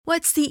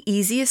What's the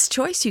easiest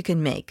choice you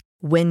can make?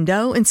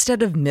 Window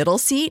instead of middle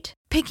seat?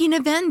 Picking a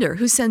vendor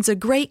who sends a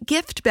great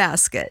gift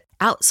basket?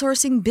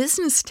 Outsourcing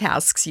business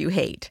tasks you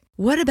hate?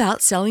 What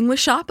about selling with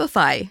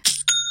Shopify?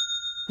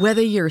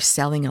 Whether you're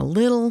selling a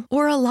little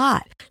or a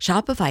lot,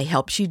 Shopify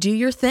helps you do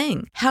your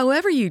thing,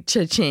 however you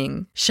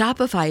cha-ching.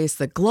 Shopify is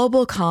the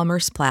global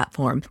commerce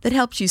platform that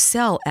helps you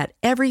sell at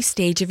every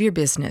stage of your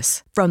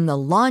business. From the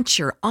launch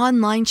your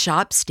online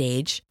shop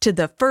stage to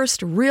the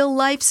first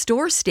real-life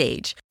store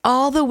stage,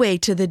 all the way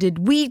to the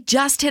did we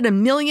just hit a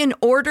million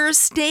orders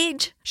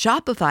stage.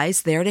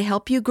 Shopify's there to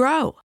help you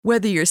grow.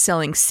 Whether you're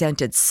selling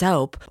scented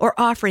soap or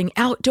offering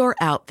outdoor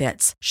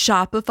outfits,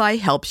 Shopify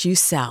helps you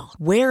sell.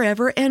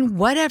 Wherever and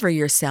whatever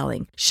you're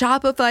selling,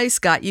 Shopify's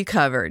got you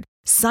covered.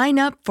 Sign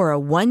up for a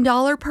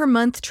 $1 per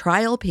month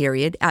trial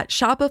period at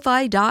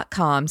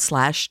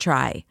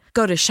shopify.com/try.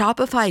 Go to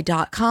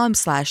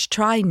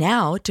shopify.com/try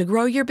now to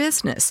grow your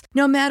business,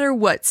 no matter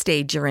what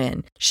stage you're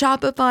in.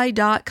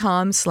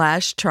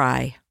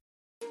 Shopify.com/try.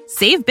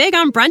 Save big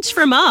on brunch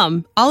for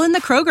mom, all in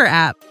the Kroger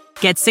app.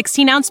 Get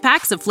 16-ounce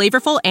packs of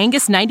flavorful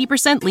Angus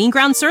 90% lean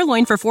ground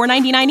sirloin for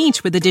 $4.99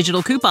 each with a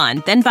digital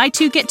coupon. Then buy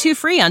 2, get 2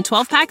 free on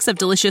 12 packs of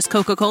delicious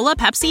Coca-Cola,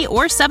 Pepsi,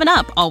 or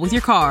 7-Up, all with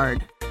your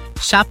card.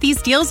 Shop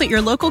these deals at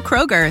your local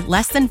Kroger,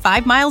 less than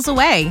 5 miles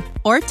away.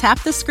 Or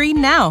tap the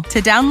screen now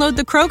to download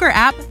the Kroger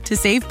app to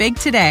save big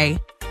today.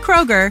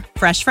 Kroger,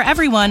 fresh for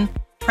everyone.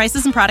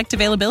 Prices and product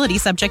availability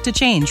subject to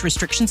change.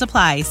 Restrictions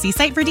apply. See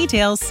site for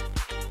details.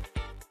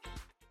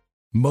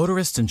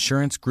 Motorist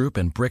Insurance Group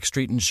and Brick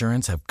Street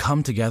Insurance have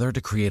come together to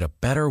create a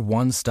better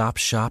one-stop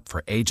shop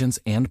for agents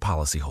and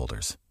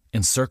policyholders,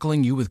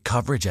 encircling you with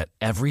coverage at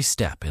every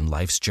step in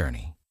life's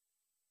journey.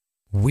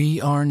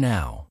 We are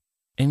now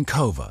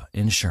Encova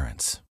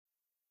Insurance.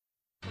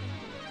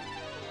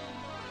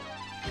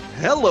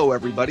 Hello,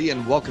 everybody,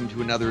 and welcome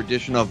to another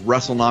edition of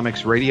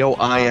WrestleNomics Radio.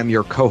 I am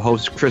your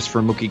co-host,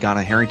 Christopher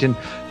Mukigana Harrington,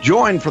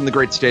 joined from the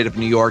great state of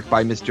New York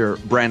by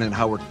Mr. Brandon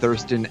Howard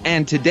Thurston,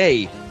 and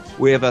today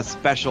we have a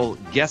special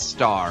guest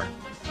star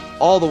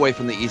all the way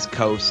from the East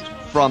Coast,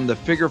 from the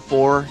Figure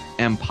 4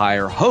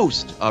 Empire,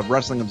 host of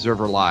Wrestling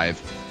Observer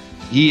Live.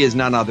 He is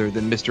none other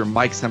than Mr.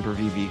 Mike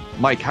Sempervive.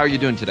 Mike, how are you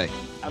doing today?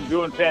 I'm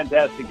doing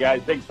fantastic,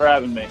 guys. Thanks for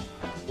having me.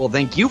 Well,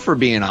 thank you for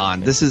being on.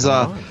 This is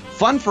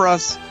fun for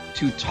us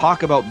to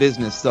talk about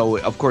business, though,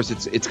 of course,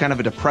 it's kind of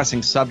a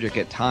depressing subject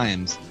at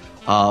times.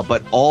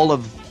 But all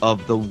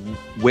of the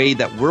way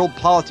that world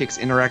politics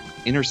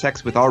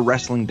intersects with our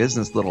wrestling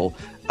business little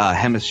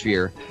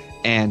hemisphere.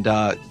 And,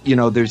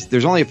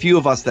 there's only a few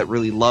of us that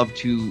really love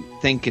to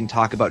think and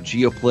talk about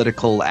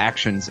geopolitical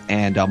actions.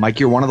 And, Mike,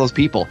 you're one of those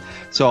people.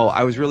 So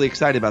I was really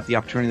excited about the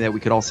opportunity that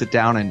we could all sit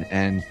down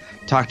and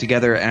talk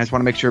together. And I just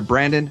want to make sure,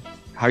 Brandon,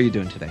 how are you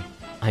doing today?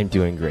 I'm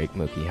doing great,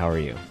 Mookie. How are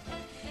you?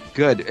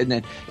 Good. And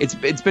then it's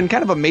been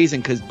kind of amazing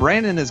because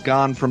Brandon has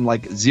gone from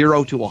like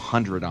 0 to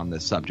 100 on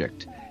this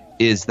subject.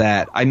 Is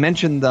that I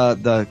mentioned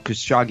the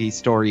Khashoggi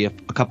story a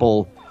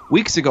couple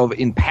weeks ago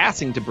in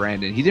passing to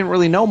Brandon. He didn't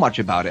really know much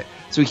about it.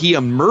 So he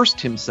immersed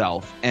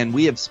himself, and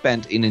we have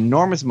spent an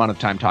enormous amount of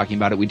time talking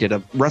about it. We did a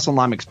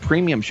WrestleNomics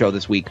premium show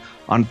this week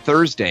on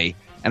Thursday.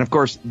 And, of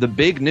course, the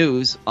big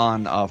news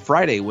on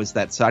Friday was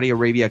that Saudi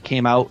Arabia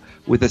came out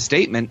with a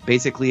statement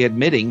basically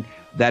admitting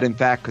that, in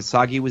fact,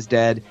 Khashoggi was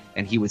dead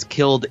and he was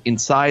killed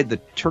inside the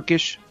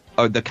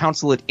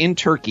consulate in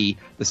Turkey,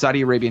 the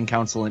Saudi Arabian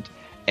consulate,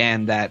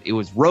 and that it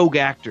was rogue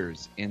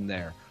actors in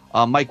there.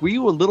 Mike, were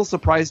you a little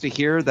surprised to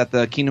hear that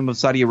the Kingdom of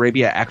Saudi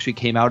Arabia actually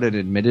came out and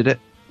admitted it?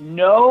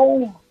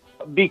 No,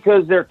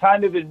 because they're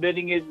kind of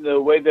admitting it in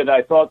the way that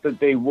I thought that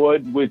they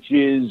would, which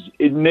is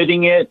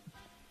admitting it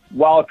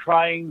while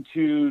trying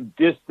to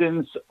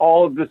distance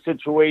all of the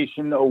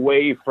situation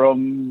away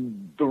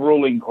from the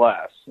ruling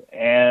class.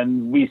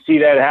 And we see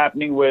that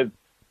happening with,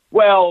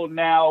 well,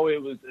 now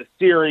it was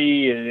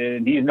Asiri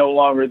and he's no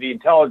longer the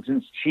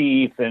intelligence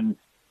chief, and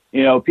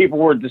people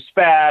were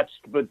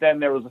dispatched, but then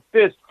there was a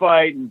fist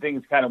fight and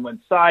things kind of went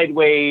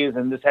sideways,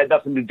 and this had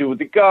nothing to do with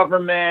the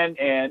government,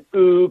 and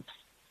oops.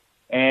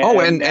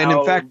 And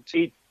in fact,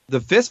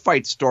 the fist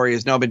fight story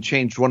has now been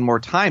changed one more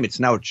time. It's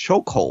now a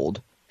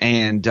chokehold,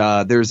 and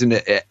there's an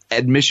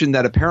admission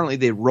that apparently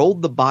they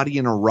rolled the body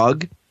in a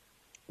rug.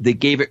 They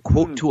gave it,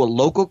 quote, to a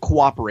local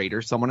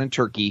cooperator, someone in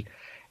Turkey,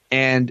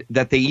 and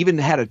that they even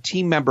had a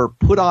team member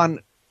put on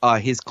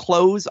his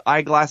clothes,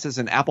 eyeglasses,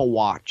 and Apple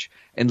Watch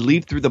and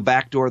leave through the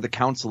back door of the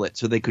consulate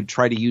so they could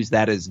try to use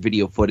that as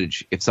video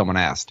footage if someone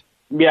asked.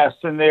 Yes,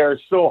 and they are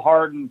so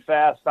hard and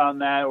fast on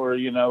that where,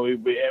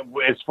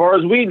 as far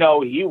as we know,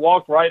 he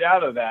walked right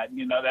out of that.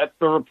 That's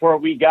the report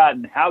we got,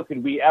 and how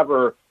could we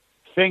ever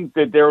think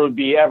that there would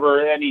be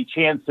ever any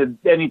chance that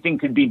anything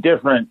could be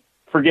different,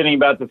 forgetting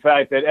about the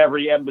fact that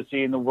every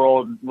embassy in the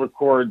world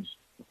records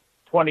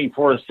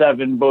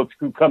 24/7, both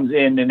who comes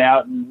in and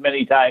out, and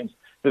many times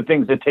the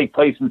things that take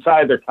place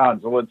inside their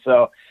consulate.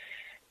 So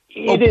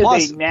it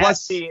is a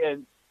nasty.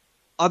 And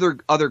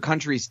other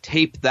countries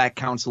tape that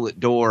consulate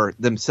door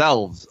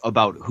themselves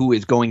about who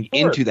is going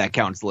into that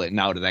consulate and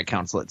out of that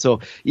consulate. So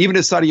even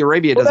if Saudi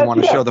Arabia doesn't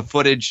want to show the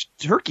footage,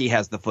 Turkey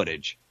has the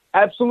footage.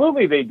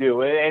 Absolutely, they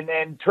do.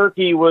 And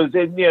Turkey was,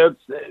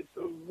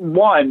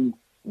 one,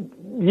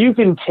 you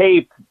can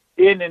tape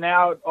in and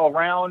out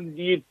around.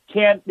 You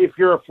can't, if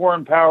you're a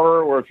foreign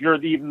power or if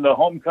you're even the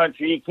home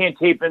country, you can't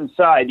tape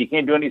inside. You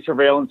can't do any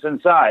surveillance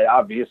inside.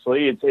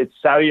 Obviously, it's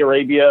Saudi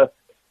Arabia.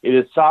 It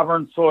is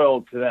sovereign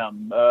soil to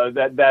them,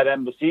 that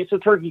embassy. So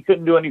Turkey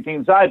couldn't do anything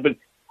inside. But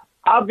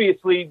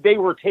obviously, they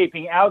were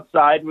taping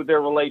outside with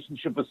their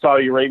relationship with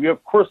Saudi Arabia.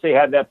 Of course, they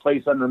had that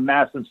place under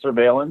massive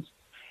surveillance.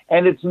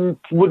 And it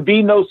would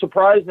be no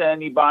surprise to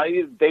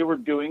anybody that they were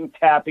doing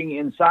tapping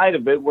inside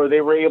of it where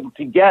they were able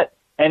to get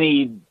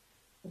anything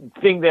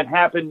that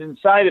happened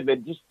inside of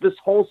it. Just this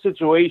whole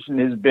situation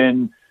has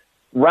been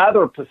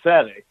rather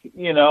pathetic,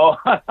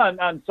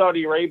 on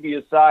Saudi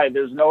Arabia's side.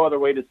 There's no other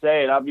way to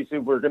say it. Obviously,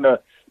 we're going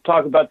to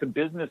talk about the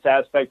business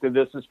aspect of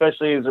this,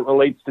 especially as it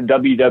relates to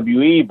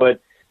WWE,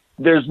 but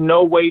there's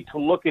no way to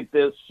look at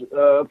this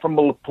from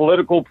a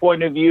political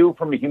point of view,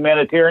 from a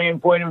humanitarian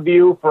point of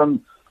view,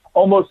 from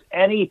almost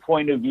any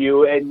point of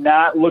view, and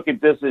not look at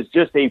this as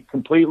just a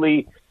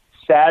completely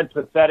sad,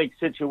 pathetic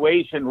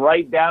situation,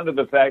 right down to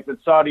the fact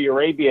that Saudi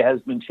Arabia has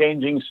been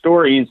changing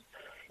stories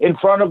in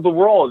front of the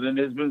world and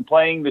has been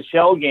playing the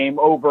shell game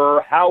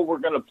over how we're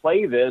going to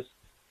play this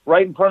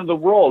right in front of the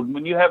world.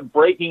 When you have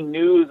breaking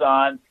news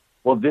on,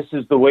 well, this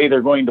is the way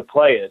they're going to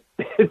play it.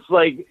 It's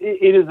like,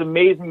 it is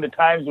amazing the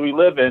times we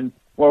live in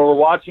where we're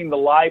watching the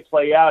lie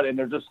play out and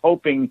they're just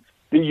hoping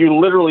that you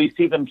literally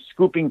see them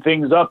scooping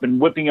things up and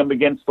whipping them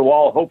against the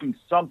wall, hoping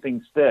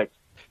something sticks.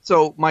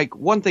 So, Mike,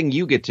 one thing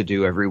you get to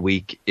do every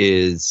week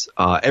is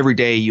every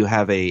day you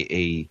have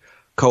a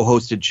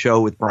co-hosted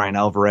show with Brian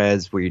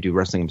Alvarez where you do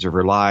Wrestling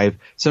Observer Live.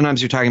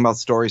 Sometimes you're talking about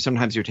stories.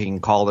 Sometimes you're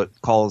taking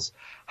calls.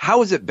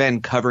 How has it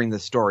been covering the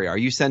story? Are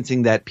you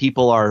sensing that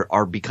people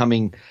are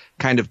becoming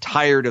kind of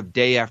tired of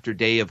day after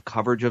day of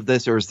coverage of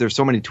this, or is there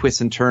so many twists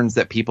and turns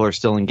that people are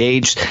still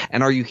engaged?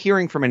 And are you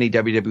hearing from any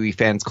WWE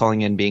fans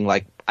calling in being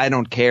like, I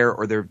don't care,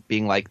 or they're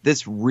being like,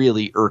 this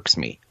really irks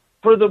me?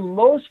 For the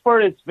most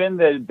part, it's been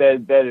that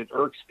it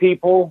irks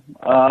people.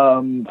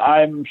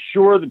 I'm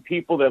sure the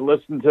people that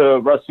listen to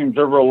Wrestling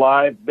Observer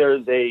Live,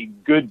 there's a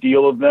good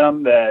deal of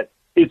them that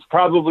it's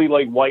probably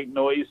like white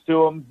noise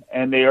to them,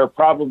 and they are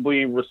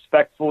probably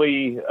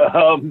respectfully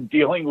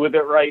dealing with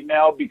it right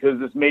now because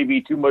this may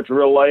be too much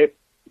real life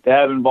to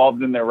have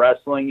involved in their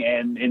wrestling,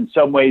 and in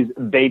some ways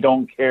they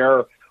don't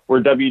care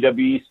where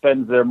WWE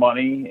spends their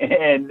money.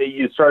 And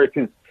you start,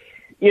 and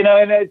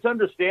it's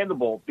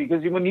understandable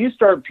because when you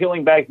start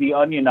peeling back the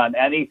onion on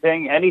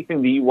anything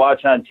that you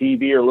watch on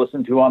TV or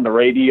listen to on the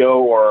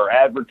radio or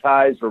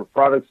advertise or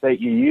products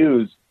that you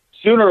use,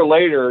 sooner or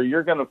later,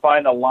 you're going to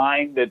find a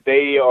line that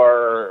they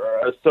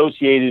are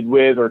associated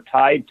with or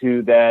tied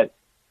to that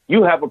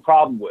you have a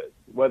problem with,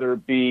 whether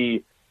it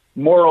be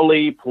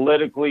morally,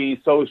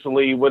 politically,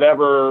 socially,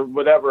 whatever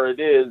it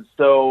is.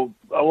 So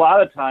a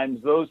lot of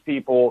times those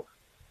people,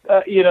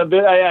 I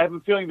have a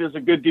feeling there's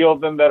a good deal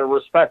of them that are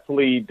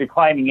respectfully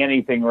declining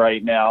anything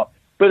right now,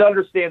 but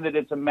understand that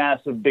it's a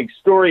massive, big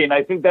story. And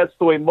I think that's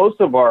the way most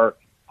of our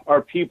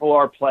people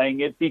are playing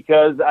it,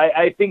 because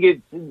I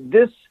think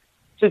this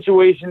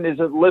situation is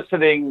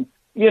eliciting,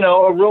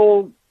 a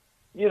real,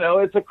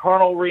 it's a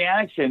carnal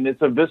reaction.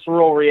 It's a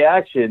visceral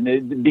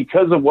reaction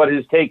because of what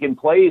has taken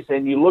place.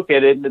 And you look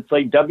at it and it's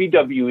like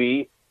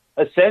WWE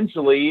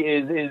essentially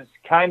is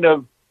kind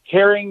of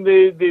carrying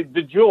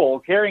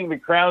carrying the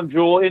crown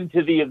jewel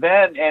into the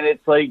event. And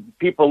it's like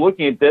people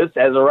looking at this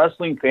as a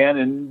wrestling fan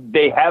and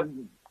they have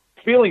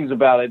feelings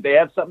about it. They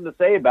have something to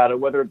say about it,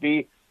 whether it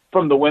be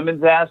from the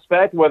women's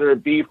aspect, whether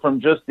it be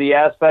from just the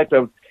aspect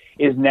of,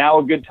 is now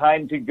a good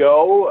time to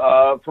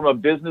go? From a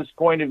business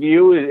point of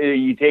view, are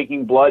you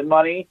taking blood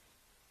money?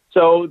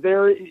 So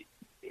there,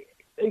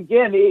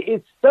 again,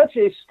 it's such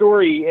a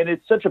story and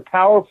it's such a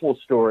powerful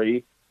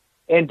story.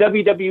 And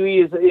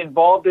WWE is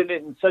involved in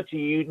it in such a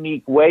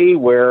unique way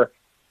where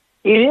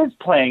it is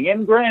playing.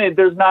 And granted,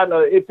 there's not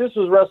if this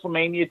was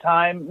WrestleMania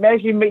time,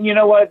 actually, you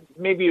know what?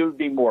 Maybe it would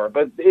be more.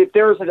 But if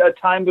there was a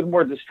time with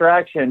more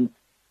distraction,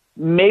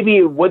 maybe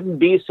it wouldn't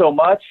be so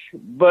much,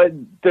 but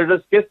there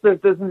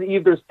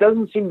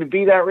doesn't seem to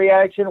be that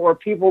reaction, or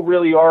people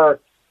really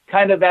are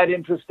kind of that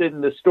interested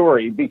in the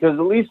story, because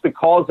at least the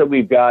calls that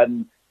we've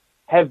gotten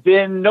have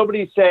been,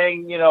 nobody's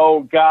saying,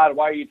 God,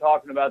 why are you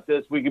talking about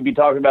this? We could be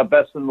talking about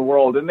best in the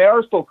world. And they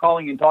are still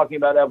calling and talking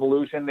about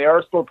Evolution. They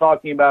are still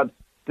talking about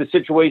the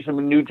situation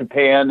with New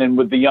Japan and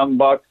with the Young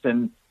Bucks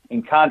and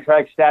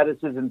contract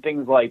statuses and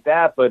things like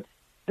that. But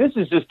this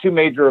is just too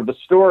major of a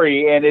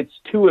story, and it's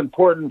too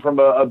important from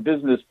a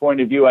business point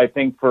of view, I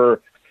think,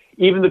 for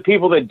even the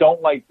people that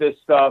don't like this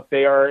stuff.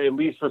 They are at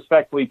least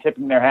respectfully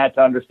tipping their hat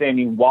to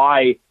understanding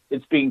why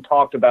it's being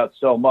talked about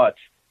so much.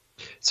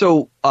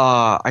 So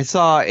I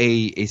saw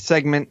a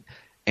segment,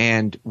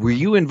 and were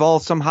you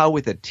involved somehow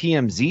with a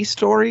TMZ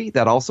story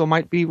that also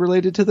might be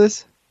related to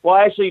this? Well,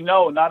 actually,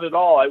 no, not at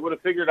all. I would have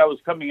figured I was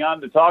coming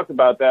on to talk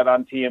about that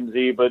on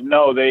TMZ, but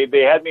no, they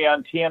had me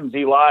on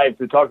TMZ Live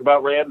to talk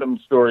about random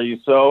stories.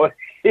 So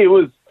it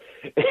was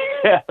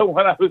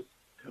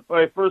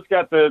I first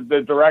got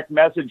the direct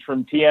message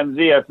from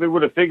TMZ, I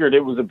would have figured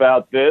it was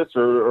about this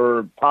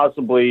or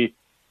possibly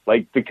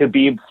like the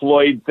Khabib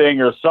Floyd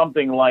thing or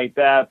something like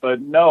that.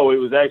 But no, it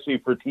was actually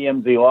for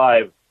TMZ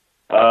Live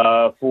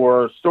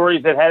for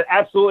stories that had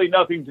absolutely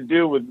nothing to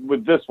do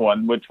with this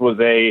one, which was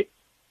a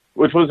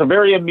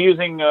very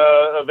amusing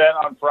event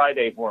on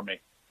Friday for me.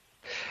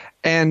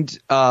 And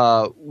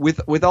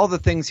with all the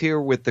things here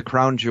with the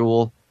crown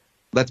jewel,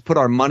 let's put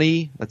our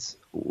money, that's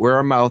where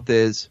our mouth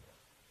is.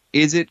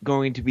 Is it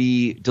going to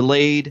be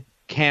delayed,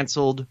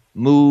 canceled,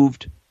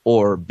 moved,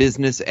 or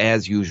business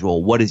as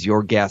usual? What is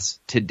your guess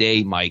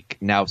today, Mike,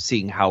 now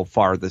seeing how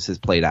far this has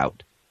played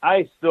out?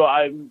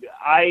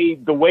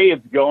 The way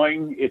it's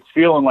going, it's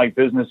feeling like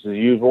business as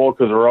usual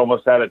because we're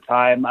almost out of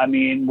time. I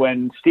mean,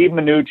 when Steve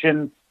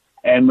Mnuchin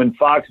and when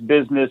Fox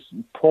Business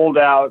pulled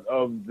out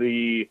of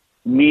the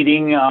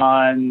meeting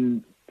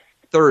on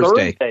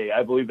Thursday,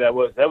 I believe that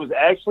was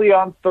actually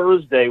on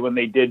Thursday when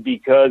they did,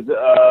 because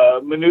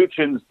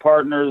Mnuchin's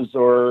partners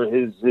or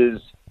his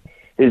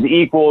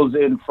equals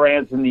in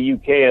France and the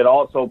UK had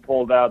also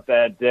pulled out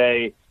that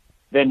day.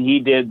 Then he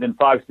did. Then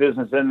Fox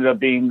Business ended up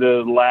being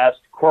the last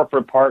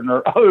corporate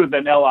partner other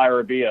than El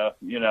Arabiya,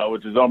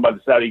 which is owned by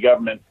the Saudi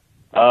government,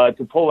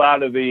 to pull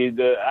out of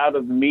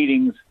the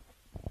meetings.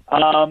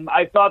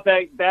 I thought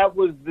that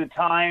was the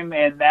time,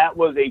 and that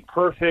was a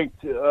perfect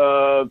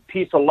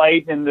piece of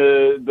light in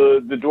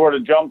the door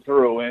to jump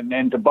through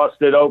and to bust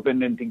it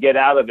open and to get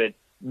out of it.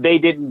 They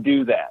didn't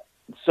do that.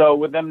 So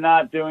with them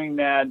not doing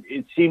that,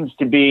 it seems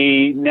to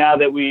be now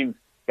that we've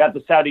got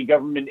the Saudi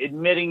government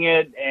admitting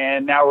it,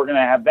 and now we're going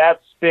to have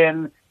that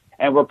spin,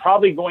 and we're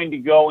probably going to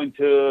go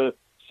into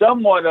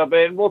somewhat of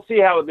it, and we'll see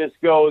how this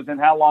goes and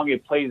how long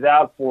it plays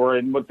out for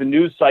and what the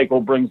news cycle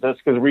brings us,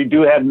 because we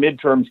do have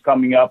midterms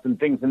coming up and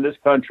things in this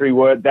country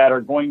that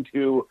are going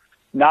to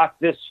knock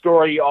this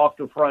story off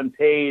the front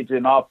page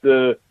and off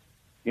the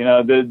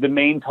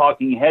main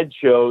talking head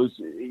shows.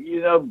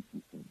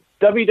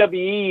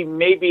 WWE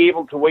may be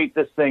able to wait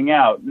this thing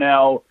out.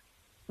 Now,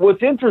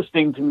 what's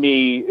interesting to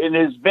me, and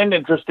has been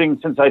interesting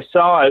since I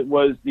saw it,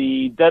 was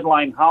the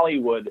Deadline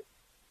Hollywood.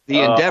 The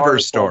Endeavor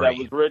story. That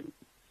was written.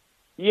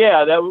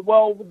 Yeah, the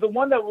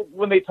one that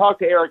when they talked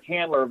to Eric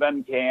Handler of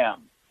MKM.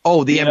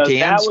 Oh, the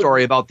MKM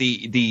story about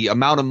the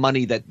amount of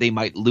money that they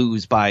might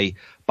lose by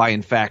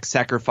in fact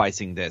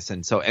sacrificing this.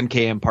 And so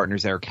MKM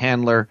partners Eric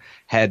Handler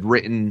had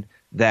written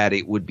that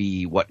it would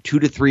be $2 to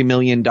 $3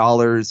 million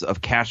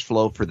of cash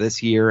flow for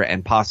this year,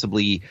 and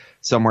possibly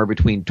somewhere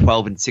between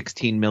 12 and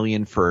 16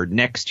 million for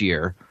next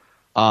year,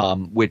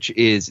 which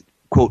is,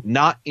 quote,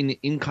 not an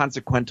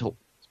inconsequential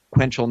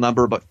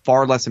number, but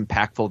far less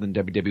impactful than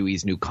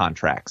WWE's new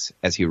contracts,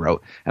 as he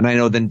wrote. And I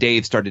know then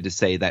Dave started to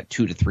say that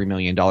 $2 to $3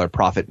 million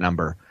profit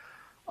number.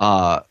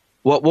 What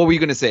were you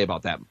going to say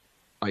about that,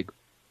 Mike?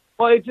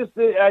 Well,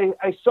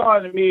 I saw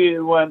it immediately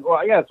when,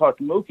 I got to talk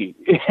to Mookie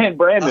and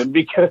Brandon,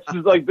 because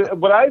it's like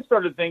what I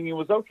started thinking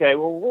was, okay,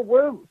 well,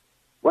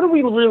 what are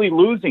we really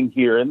losing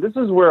here? And this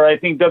is where I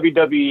think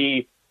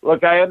WWE,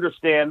 look, I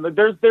understand.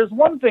 There's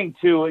one thing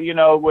too,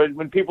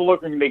 when people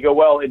look and they go,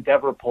 well,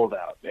 Endeavor pulled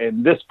out,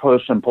 and this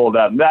person pulled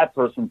out, and that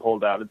person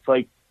pulled out. It's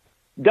like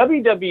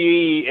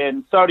WWE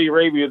and Saudi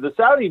Arabia, the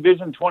Saudi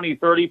Vision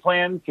 2030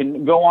 plan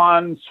can go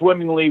on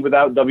swimmingly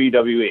without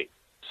WWE.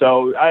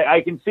 So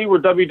I can see where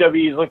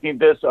WWE is looking at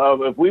this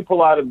of, if we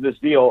pull out of this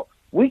deal,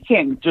 we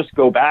can't just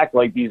go back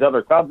like these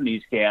other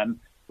companies can,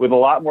 with a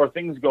lot more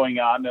things going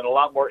on and a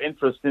lot more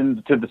interest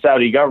into the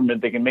Saudi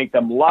government. They can make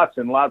them lots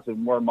and lots of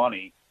more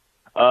money,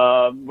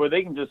 where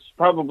they can just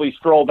probably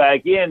stroll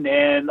back in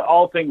and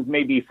all things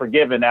may be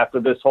forgiven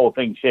after this whole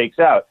thing shakes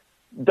out.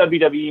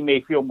 WWE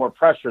may feel more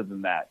pressure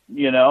than that,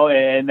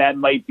 and that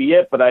might be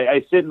it. But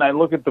I sit and I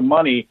look at the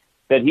money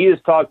that he is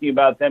talking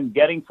about them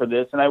getting for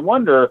this, and I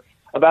wonder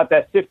about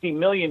that $50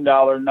 million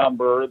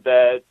number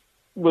that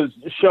was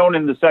shown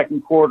in the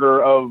second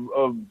quarter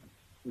of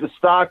the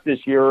stock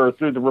this year, or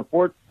through the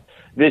report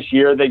this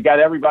year. They got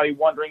everybody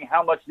wondering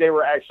how much they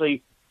were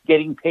actually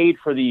getting paid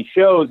for these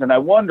shows. And I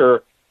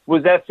wonder,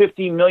 was that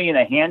 $15 million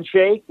a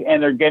handshake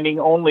and they're getting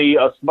only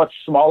a much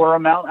smaller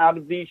amount out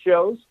of these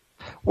shows?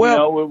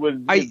 Well, it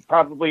was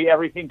probably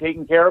everything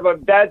taken care of.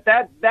 But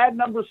that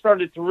number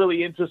started to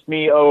really interest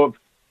me of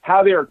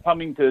how they are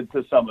coming to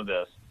some of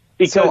this.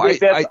 Because if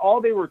that's all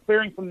they were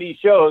clearing from these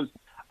shows,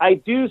 I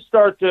do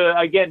start to,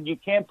 again, you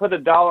can't put a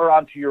dollar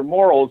onto your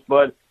morals,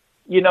 but,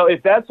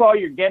 if that's all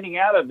you're getting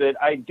out of it,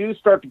 I do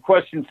start to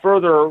question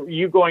further,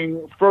 you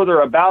going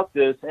further about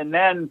this, and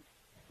then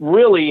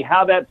really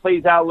how that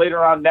plays out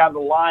later on down the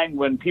line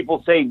when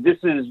people say this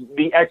is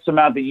the X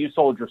amount that you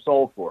sold your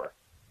soul for.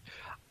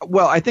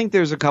 Well, I think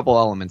there's a couple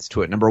elements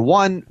to it. Number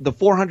one, the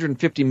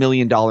 $450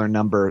 million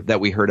number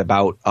that we heard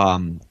about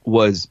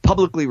was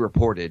publicly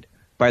reported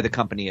by the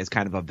company as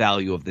kind of a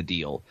value of the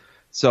deal.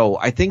 So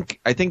I think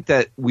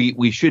that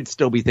we should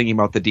still be thinking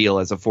about the deal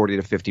as a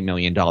 $40 to $50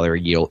 million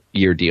a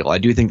year deal. I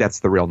do think that's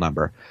the real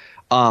number.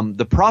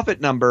 The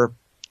profit number,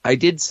 I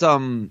did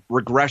some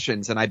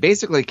regressions, and I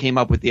basically came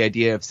up with the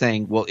idea of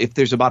saying, well, if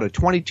there's about a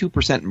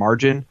 22%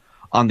 margin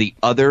on the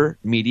other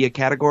media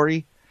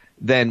category,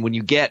 then when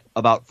you get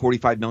about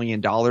 $45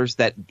 million,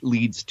 that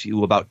leads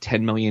to about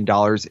 $10 million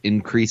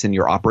increase in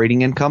your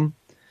operating income.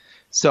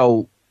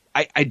 So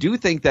I do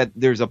think that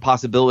there's a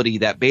possibility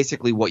that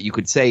basically what you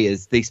could say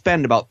is they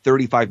spend about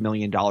 $35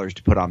 million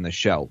to put on this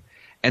show.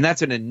 And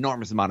that's an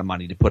enormous amount of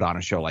money to put on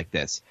a show like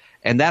this.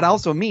 And that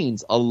also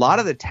means a lot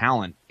of the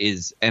talent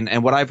is,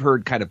 and what I've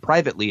heard kind of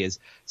privately is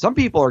some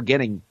people are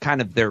getting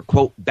kind of their,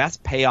 quote,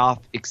 best payoff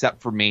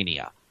except for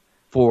Mania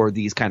for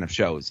these kind of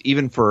shows,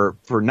 even for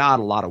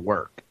not a lot of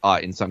work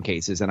in some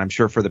cases. And I'm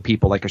sure for the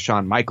people like a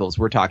Shawn Michaels,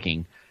 we're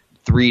talking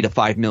 $3 to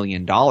 $5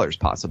 million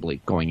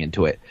possibly going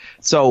into it.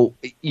 So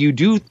you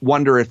do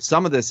wonder if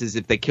some of this is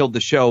if they killed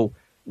the show,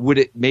 would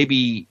it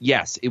maybe,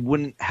 yes, it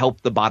wouldn't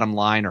help the bottom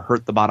line or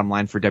hurt the bottom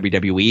line for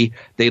WWE.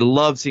 They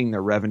love seeing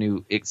their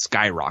revenue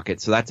skyrocket,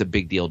 so that's a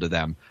big deal to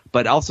them.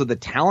 But also the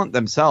talent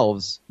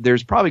themselves,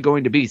 there's probably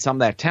going to be some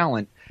of that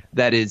talent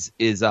that is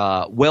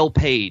well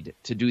paid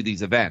to do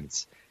these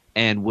events.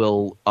 And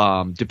will,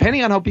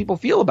 depending on how people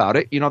feel about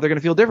it, they're going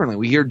to feel differently.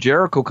 We hear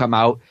Jericho come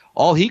out.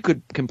 All he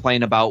could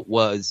complain about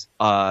was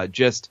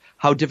just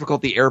how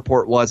difficult the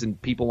airport was and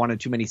people wanted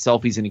too many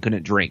selfies and he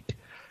couldn't drink.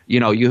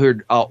 You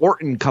heard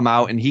Orton come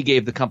out and he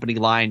gave the company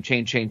line,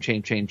 change.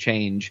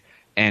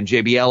 And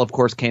JBL, of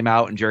course, came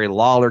out and Jerry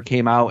Lawler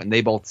came out and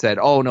they both said,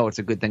 oh, no, it's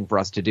a good thing for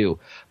us to do.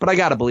 But I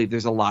got to believe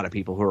there's a lot of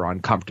people who are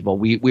uncomfortable.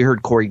 We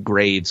heard Corey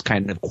Graves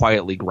kind of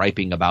quietly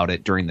griping about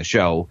it during the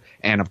show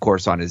and, of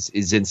course, on his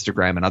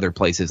Instagram and other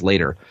places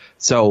later.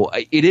 So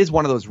it is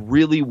one of those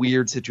really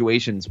weird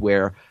situations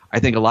where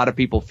I think a lot of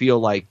people feel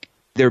like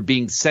they're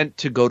being sent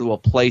to go to a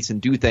place and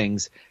do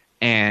things.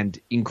 And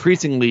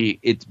increasingly,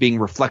 it's being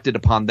reflected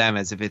upon them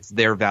as if it's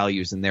their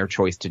values and their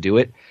choice to do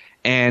it.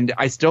 And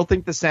I still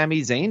think the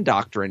Sami Zayn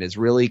doctrine is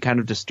really kind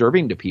of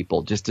disturbing to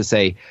people, just to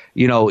say,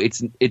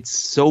 it's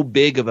so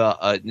big of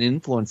an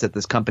influence that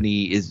this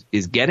company is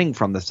getting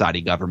from the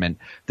Saudi government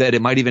that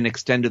it might even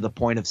extend to the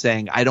point of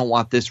saying, I don't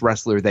want this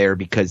wrestler there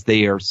because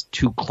they are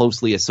too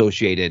closely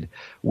associated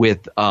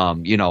with,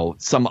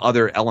 some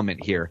other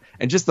element here.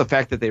 And just the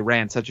fact that they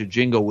ran such a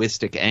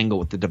jingoistic angle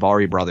with the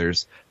Daivari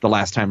brothers the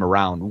last time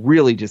around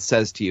really just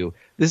says to you,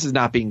 this is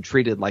not being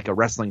treated like a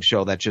wrestling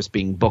show that's just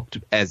being booked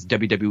as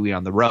WWE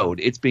on the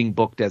road. It's being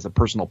booked as a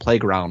personal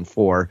playground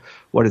for,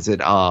 what is it,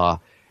 El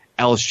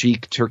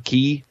Sheikh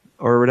Turki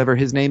or whatever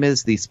his name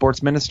is, the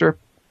sports minister.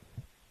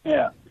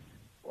 Yeah.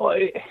 Well,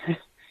 it's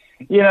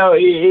they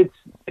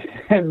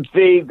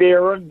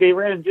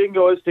ran a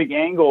jingoistic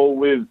angle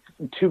with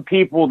two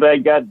people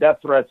that got death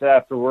threats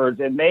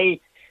afterwards, and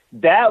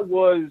that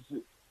was,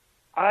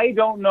 I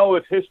don't know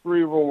if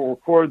history will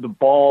record the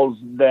balls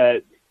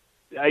that.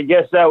 I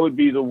guess that would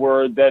be the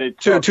word that it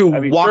took.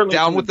 To walk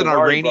down with an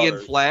Iranian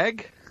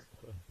flag?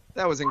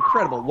 That was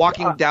incredible.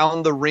 Walking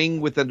down the ring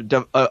with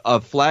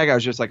a flag, I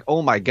was just like,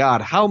 oh, my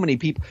God, how many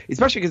people,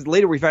 especially because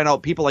later we found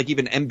out people like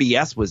even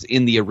MBS was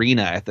in the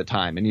arena at the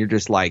time, and you're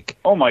just like,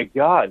 oh, my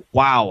God.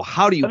 Wow,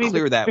 how do you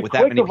clear that with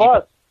that many people?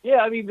 Us. Yeah,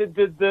 I mean,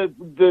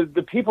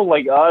 the people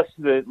like us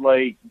that,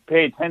 like,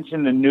 pay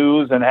attention to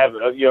news and have,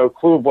 a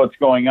clue of what's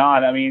going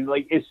on, I mean,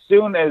 like, as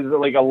soon as,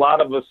 like, a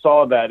lot of us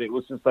saw that, it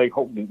was just like,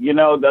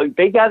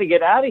 they got to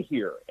get out of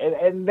here.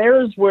 And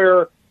there's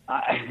where,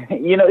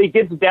 it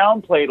gets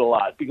downplayed a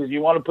lot because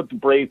you want to put the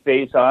brave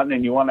face on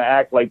and you want to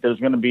act like there's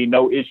going to be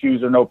no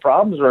issues or no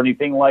problems or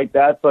anything like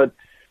that, but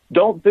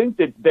don't think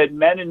that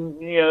men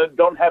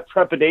don't have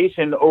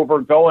trepidation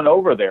over going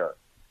over there.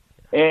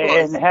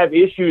 And have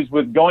issues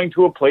with going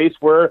to a place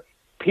where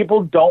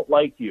people don't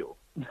like you.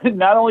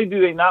 Not only do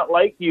they not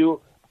like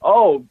you,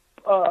 a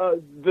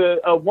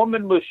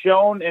woman was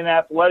shown in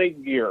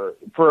athletic gear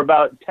for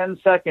about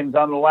 10 seconds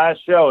on the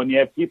last show, and you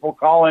have people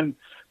calling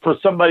for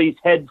somebody's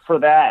head for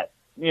that,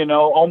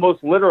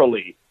 almost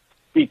literally,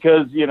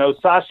 because,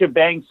 Sasha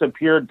Banks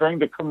appeared during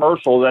the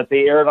commercial that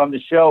they aired on the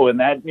show, and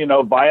that,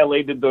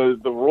 violated the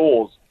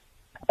rules.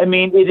 I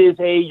mean, it is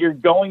you're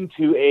going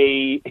to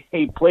a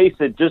place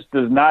that just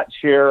does not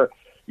share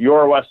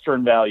your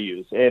Western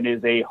values and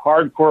is a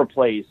hardcore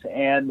place.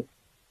 And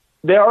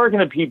there are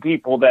going to be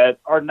people that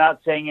are not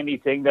saying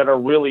anything, that are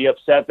really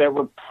upset, that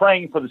were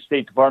praying for the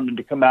State Department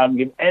to come out and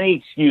give any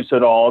excuse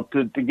at all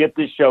to get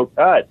this show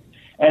cut.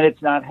 And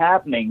it's not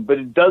happening. But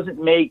it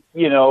doesn't make,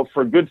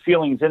 for good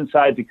feelings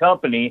inside the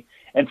company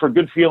and for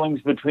good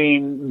feelings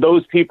between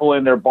those people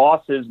and their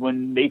bosses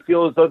when they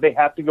feel as though they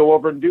have to go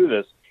over and do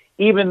this.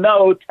 Even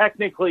though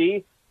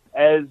technically,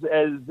 as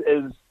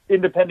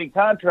independent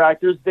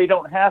contractors, they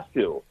don't have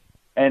to.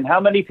 And how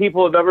many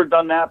people have ever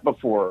done that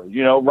before?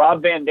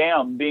 Rob Van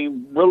Dam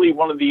being really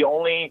one of the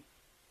only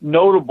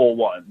notable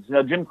ones.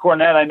 Now, Jim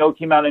Cornette, I know,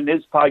 came out in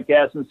his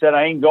podcast and said,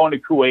 I ain't going to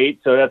Kuwait,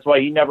 so that's why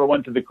he never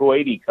went to the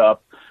Kuwaiti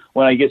Cup,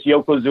 when I guess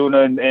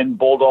Yokozuna and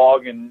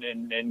Bulldog and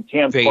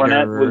Cam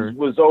Cornette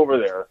was over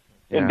there.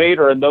 Yeah. And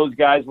Vader and those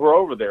guys were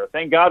over there.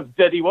 Thank God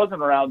that he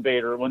wasn't around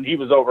Vader when he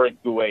was over in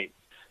Kuwait.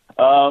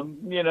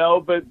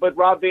 But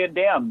Rob Van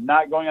Dam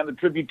not going on the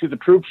Tribute to the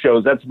Troop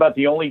shows. That's about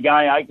the only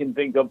guy I can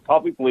think of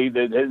publicly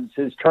that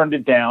has turned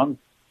it down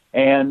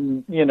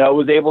and,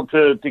 was able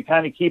to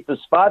kind of keep the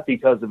spot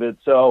because of it.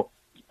 So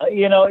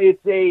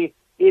it's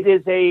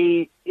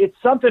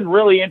something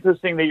really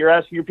interesting that you're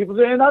asking your people.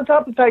 And on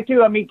top of the fact,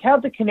 too, I mean,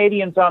 count the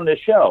Canadians on this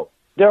show.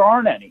 There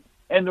aren't any.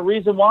 And the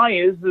reason why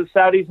is the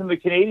Saudis and the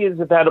Canadians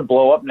have had a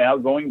blow up now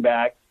going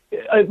back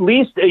at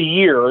least a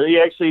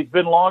year. Actually, it's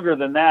been longer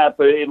than that,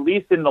 but at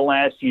least in the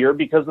last year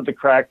because of the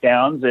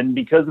crackdowns and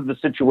because of the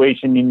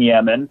situation in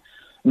Yemen,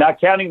 not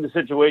counting the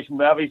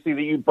situation, obviously,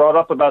 that you brought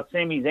up about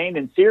Sami Zayn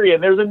in Syria.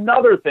 And there's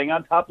another thing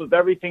on top of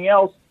everything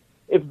else.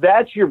 If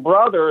that's your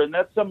brother and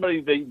that's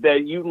somebody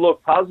that you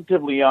look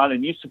positively on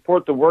and you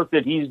support the work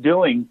that he's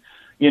doing,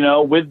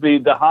 with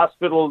the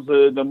hospitals,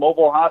 the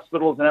mobile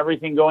hospitals and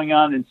everything going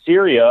on in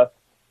Syria,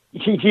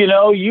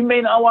 you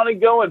may not want to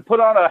go and put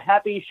on a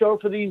happy show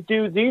for these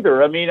dudes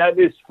either. I mean,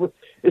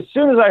 as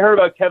soon as I heard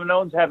about Kevin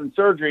Owens having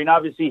surgery, and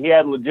obviously he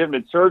had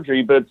legitimate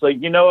surgery, but it's like,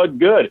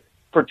 good,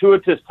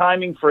 fortuitous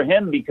timing for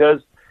him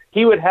because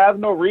he would have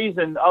no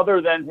reason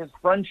other than his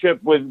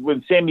friendship with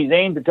Sami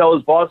Zayn to tell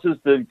his bosses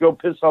to go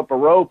piss up a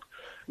rope.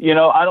 I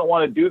don't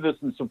want to do this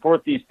and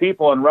support these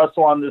people and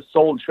wrestle on this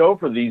sold show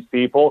for these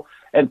people.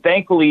 And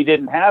thankfully he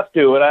didn't have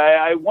to. And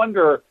I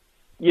wonder,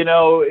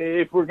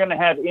 if we're going to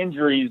have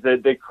injuries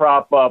that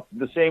crop up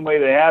the same way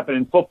they happen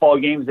in football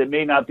games that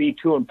may not be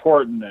too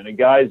important. And a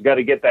guy's got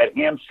to get that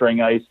hamstring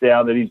ice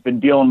down that he's been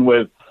dealing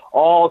with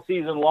all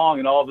season long.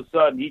 And all of a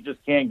sudden he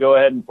just can't go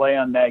ahead and play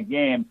on that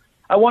game.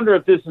 I wonder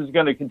if this is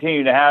going to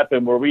continue to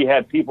happen where we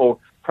have people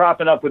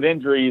cropping up with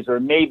injuries or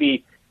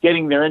maybe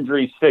getting their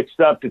injuries fixed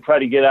up to try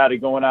to get out of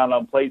going out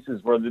on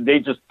places where they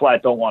just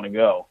flat don't want to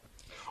go.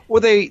 Well,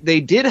 they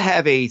did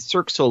have a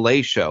Cirque du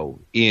Soleil show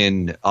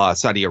in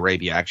Saudi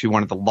Arabia, actually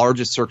one of the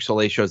largest Cirque du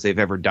Soleil shows they've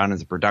ever done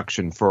as a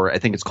production for, I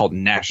think it's called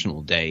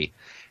National Day.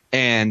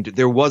 And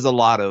there was a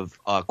lot of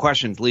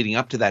questions leading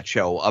up to that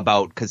show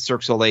about, because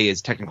Cirque du Soleil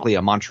is technically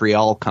a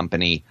Montreal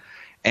company,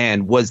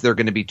 and was there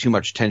going to be too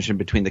much tension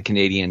between the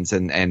Canadians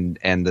and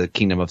the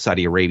Kingdom of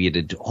Saudi Arabia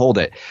to hold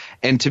it?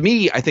 And to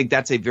me, I think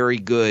that's a very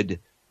good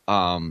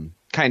kind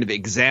of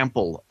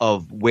example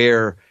of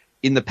where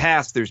in the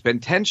past there's been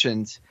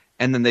tensions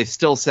and then they've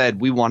still said,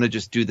 we want to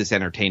just do this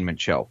entertainment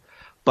show.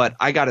 But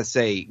I got to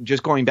say,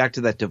 just going back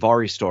to that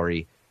Daivari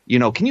story,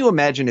 can you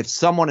imagine if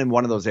someone in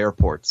one of those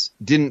airports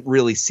didn't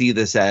really see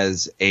this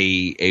as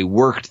a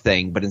worked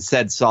thing, but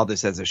instead saw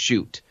this as a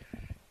shoot?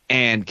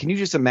 And can you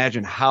just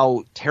imagine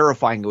how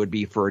terrifying it would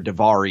be for a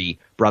Daivari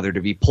brother to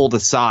be pulled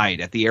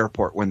aside at the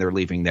airport when they're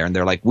leaving there? And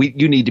they're like,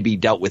 you need to be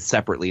dealt with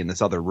separately in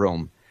this other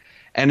room.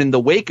 And in the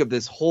wake of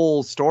this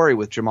whole story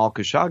with Jamal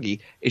Khashoggi,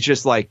 it's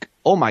just like,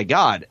 oh, my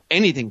God,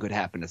 anything could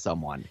happen to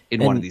someone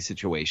in one of these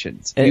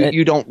situations.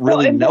 You don't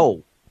really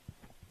know.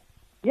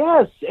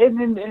 Yes. And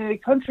in a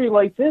country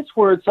like this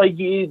where it's like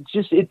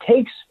it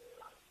takes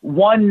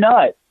one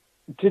nut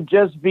to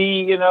just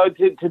be,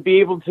 to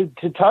be able to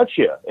touch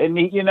you. And,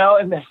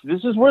 and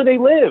this is where they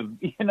live.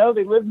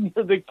 They live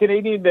near the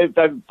Canadian,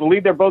 I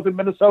believe they're both in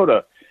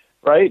Minnesota,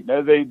 right?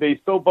 They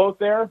still both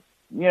there,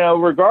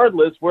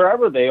 regardless,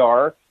 wherever they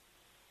are,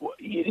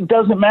 it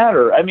doesn't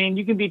matter. I mean,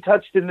 you can be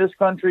touched in this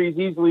country as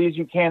easily as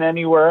you can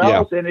anywhere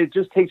else. Yeah. And it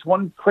just takes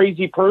one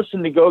crazy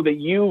person to go that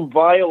you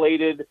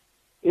violated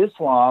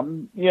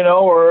Islam,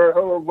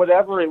 or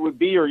whatever it would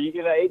be, or,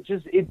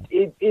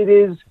 it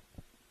is.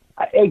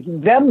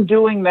 Them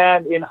doing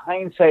that in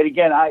hindsight,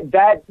 again,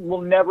 that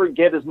will never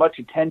get as much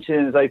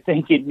attention as I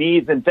think it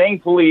needs. And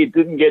thankfully it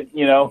didn't get,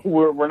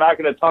 we're not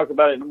going to talk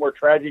about it in a more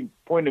tragic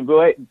point of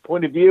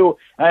view.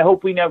 And I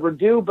hope we never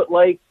do. But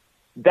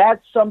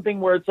that's something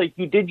where it's like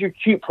you did your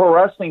cute pro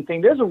wrestling thing.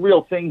 There's a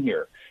real thing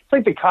here. It's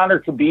like the Conor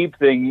Khabib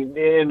thing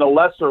in a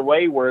lesser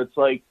way where it's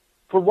like,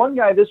 for one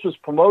guy, this was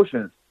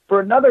promotion.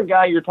 For another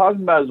guy, you're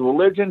talking about his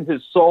religion,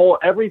 his soul,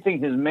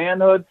 everything, his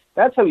manhood.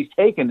 That's how he's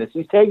taken this.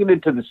 He's taken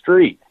it to the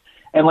street.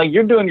 And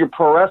you're doing your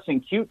pro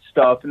wrestling cute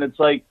stuff, and it's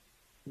like,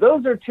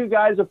 those are two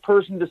guys of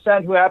Persian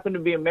descent who happen to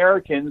be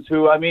Americans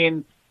who, I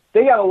mean,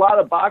 they got a lot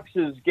of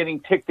boxes getting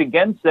ticked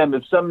against them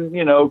if some,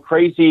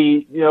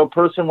 crazy,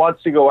 person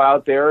wants to go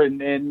out there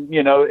and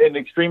an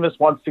extremist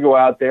wants to go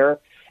out there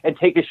and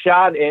take a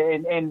shot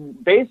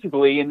and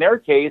basically, in their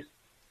case,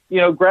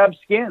 grab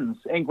skins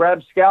and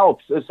grab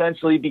scalps,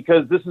 essentially,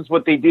 because this is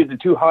what they did to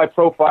two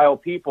high-profile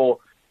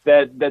people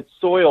that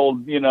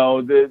soiled,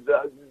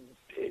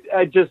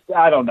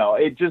 I don't know.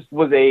 It just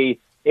was a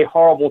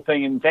horrible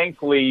thing, and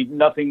thankfully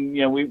nothing,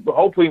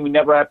 hopefully we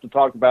never have to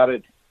talk about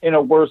it in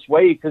a worse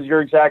way, because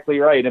you're exactly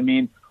right. I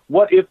mean,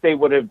 what if they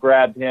would have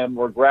grabbed him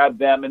or grabbed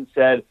them and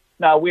said,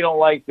 no, we don't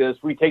like this.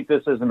 We take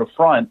this as an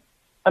affront.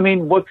 I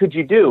mean, what could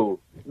you do?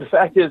 The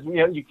fact is,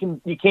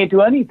 you can't do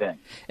anything.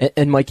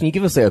 And Mike, can you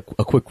give us a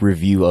quick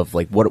review of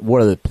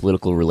what are the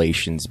political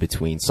relations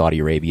between Saudi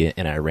Arabia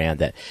and Iran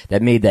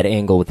that made that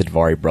angle with the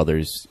Daivari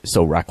brothers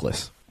so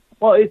reckless?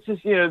 Well, it's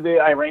just, the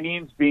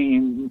Iranians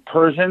being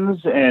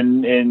Persians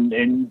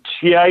and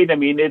Shiite. I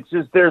mean, it's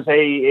just, there's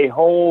a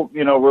whole,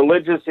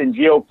 religious and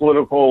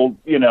geopolitical,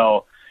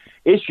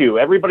 issue.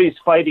 Everybody's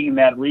fighting in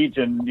that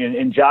region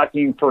and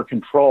jockeying for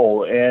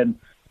control. And,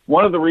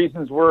 one of the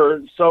reasons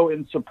we're so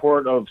in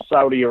support of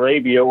Saudi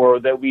Arabia, or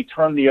that we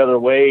turn the other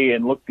way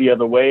and look the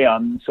other way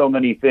on so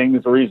many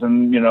things, the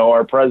reason,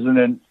 our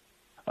president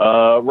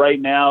right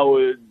now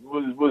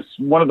was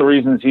one of the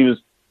reasons he was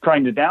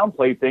trying to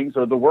downplay things,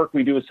 or the work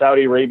we do with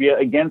Saudi Arabia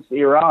against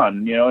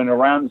Iran, and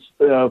Iran's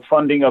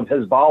funding of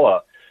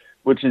Hezbollah,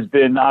 which has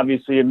been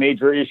obviously a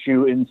major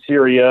issue in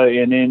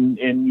Syria and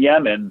in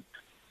Yemen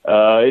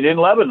and in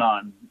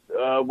Lebanon.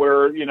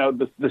 Where,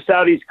 the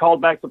Saudis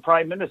called back the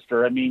prime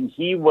minister. I mean,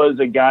 he was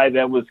a guy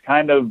that was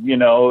kind of,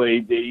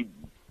 they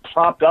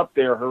propped up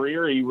there.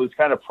 Hariri was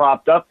kind of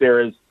propped up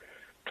there as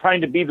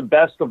trying to be the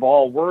best of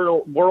all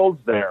worlds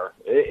there.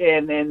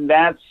 And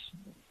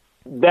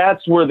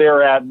that's where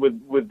they're at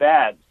with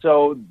that.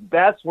 So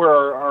that's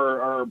where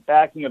our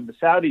backing of the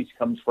Saudis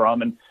comes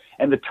from.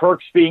 And the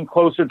Turks being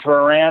closer to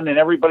Iran, and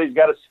everybody's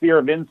got a sphere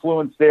of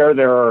influence there.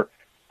 There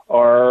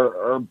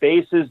are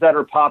bases that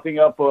are popping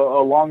up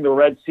along the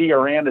Red Sea.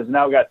 Iran has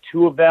now got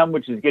 2 of them,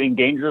 which is getting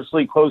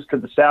dangerously close to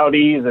the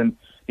Saudis and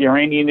the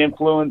Iranian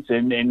influence,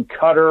 and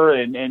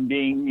Qatar and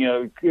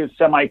being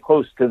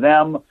semi-close to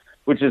them,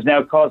 which is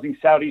now causing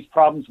Saudis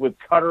problems with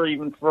Qatar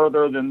even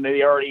further than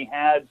they already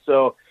had.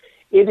 So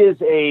it is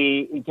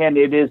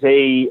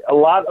a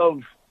lot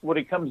of what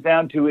it comes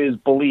down to is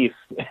belief,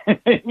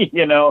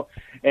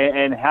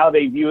 and how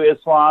they view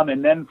Islam.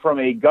 And then from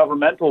a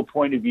governmental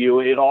point of view,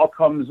 it all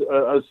comes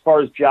as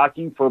far as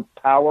jockeying for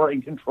power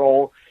and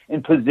control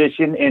and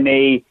position in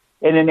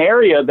an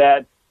area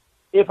that,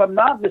 if I'm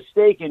not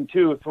mistaken,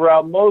 too,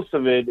 throughout most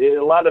of it,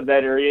 a lot of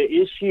that area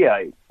is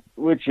Shiite,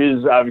 which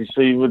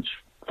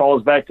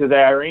falls back to the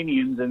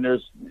Iranians. And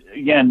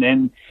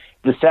and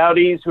the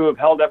Saudis, who have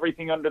held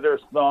everything under their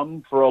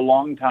thumb for a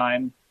long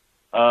time,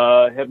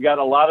 have got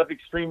a lot of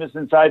extremists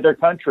inside their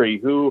country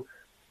who,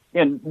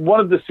 and one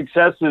of the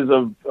successes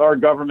of our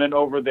government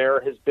over there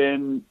has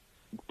been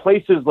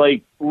places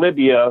like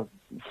Libya,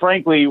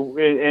 frankly,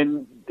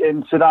 and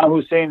Saddam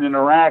Hussein in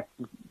Iraq,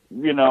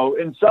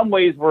 in some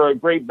ways were a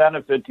great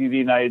benefit to the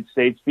United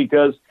States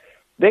because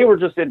they were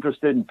just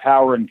interested in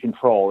power and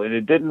control. And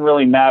it didn't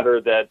really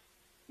matter that,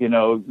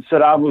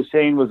 Saddam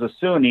Hussein was a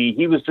Sunni.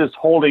 He was just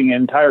holding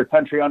an entire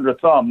country under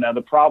thumb. Now,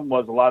 the problem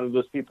was a lot of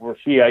those people were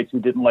Shiites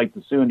who didn't like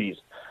the Sunnis,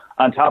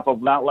 on top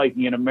of not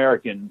liking an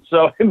American.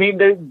 So, I mean,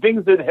 there's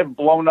things that have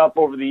blown up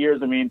over the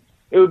years. I mean,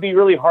 it would be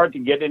really hard to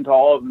get into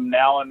all of them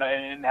now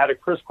and how to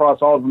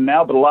crisscross all of them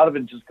now, but a lot of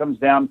it just comes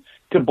down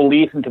to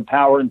belief and to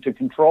power and to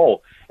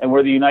control, and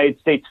where the United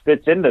States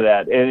fits into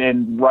that.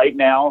 And right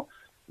now,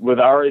 with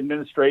our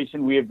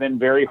administration, we have been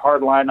very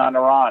hardline on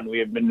Iran. We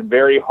have been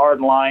very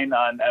hardline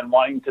on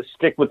wanting to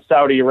stick with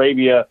Saudi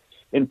Arabia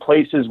in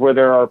places where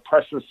there are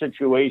pressure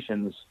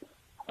situations.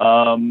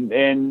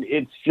 And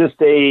it's just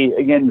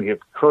again, we have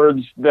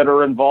Kurds that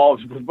are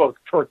involved with both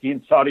Turkey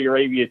and Saudi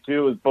Arabia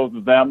too, as both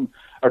of them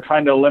are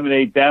trying to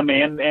eliminate them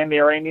and the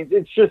Iranians.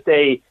 It's just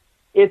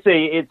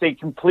it's a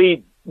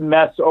complete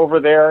mess over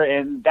there.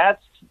 And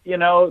that's,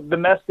 the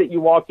mess that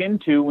you walk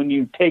into when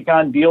you take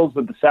on deals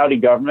with the Saudi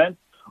government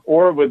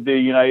or with the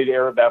United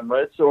Arab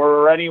Emirates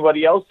or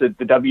anybody else at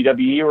the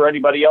WWE or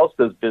anybody else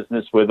does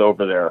business with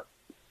over there.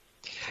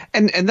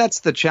 And that's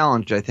the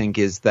challenge, I think,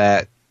 is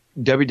that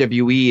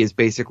WWE is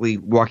basically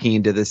walking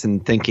into this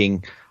and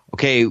thinking,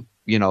 okay,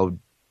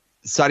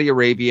 Saudi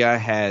Arabia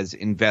has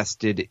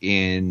invested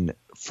in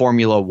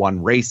Formula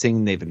One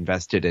racing. They've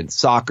invested in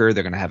soccer.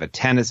 They're going to have a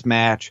tennis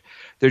match.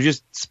 They're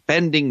just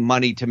spending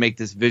money to make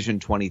this Vision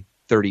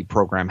 2030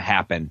 program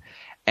happen.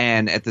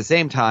 And at the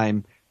same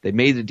time, they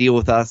made a deal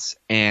with us.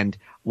 And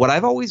what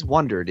I've always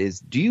wondered is,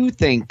 do you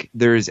think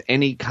there's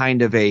any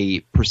kind of a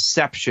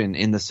perception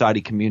in the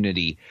Saudi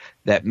community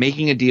that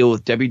making a deal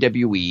with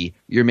WWE,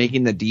 you're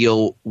making the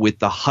deal with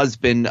the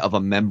husband of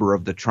a member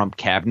of the Trump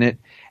cabinet,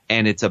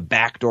 and it's a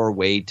backdoor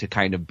way to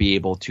kind of be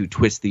able to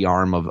twist the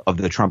arm of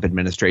the Trump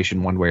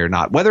administration one way or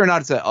not? Whether or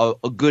not it's a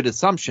good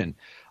assumption,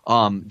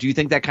 do you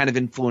think that kind of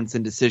influence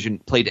and decision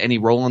played any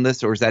role in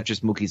this, or is that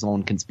just Mookie's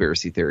own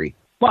conspiracy theory?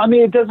 Well, I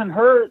mean, it doesn't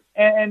hurt.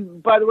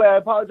 And by the way, I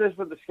apologize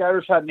for the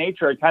scattershot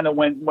nature. I kind of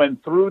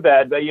went through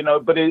that,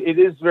 but it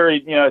is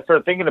very, I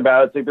started thinking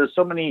about it. It's like there's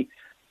so many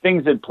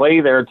things at play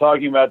there,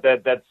 talking about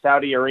that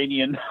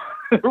Saudi-Iranian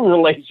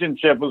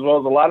relationship as well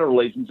as a lot of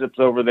relationships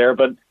over there.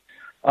 But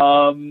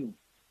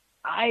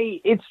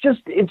it's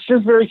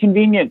just very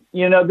convenient.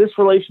 This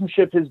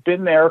relationship has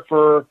been there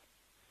for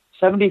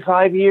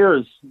 75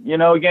 years.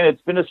 Again,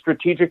 it's been a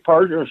strategic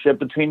partnership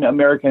between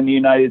America and the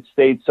United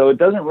States. So it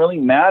doesn't really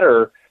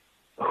matter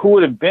who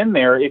would have been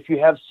there. If you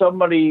have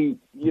somebody,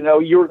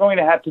 you're going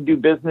to have to do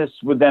business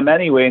with them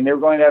anyway, and they're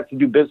going to have to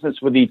do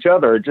business with each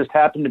other. It just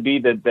happened to be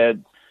that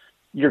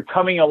you're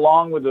coming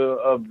along with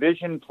a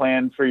vision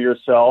plan for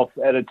yourself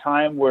at a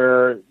time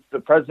where the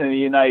President of the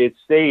United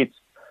States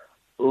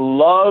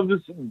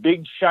loves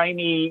big,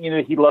 shiny,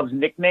 he loves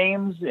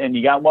nicknames, and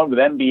you got one with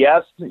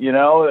MBS,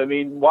 I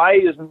mean,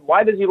 why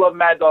does he love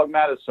Mad Dog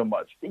Mattis so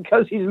much?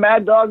 Because he's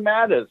Mad Dog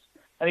Mattis,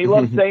 and he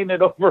loves saying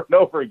it over and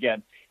over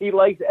again. He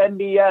likes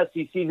NBS.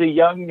 He sees a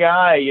young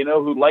guy,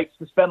 who likes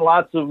to spend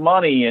lots of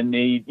money, and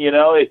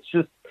it's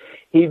just,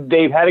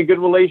 they've had a good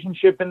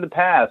relationship in the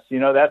past.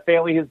 That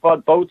family has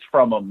bought boats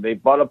from him.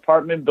 They've bought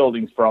apartment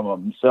buildings from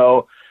him.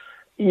 So,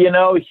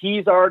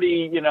 he's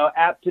already,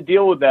 apt to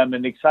deal with them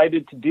and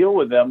excited to deal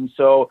with them.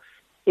 So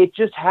it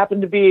just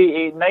happened to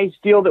be a nice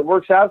deal that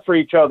works out for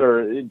each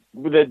other.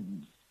 That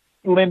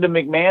Linda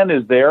McMahon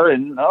is there,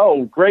 and,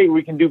 oh, great,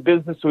 we can do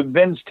business with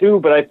Vince too.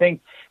 But I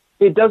think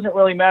it doesn't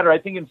really matter. I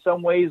think in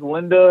some ways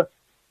Linda's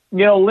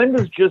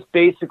just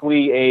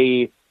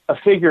basically a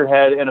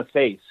figurehead and a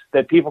face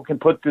that people can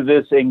put through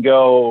this and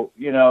go,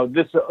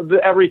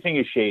 everything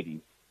is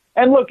shady.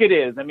 And look, it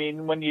is. I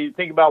mean, when you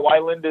think about why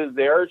Linda is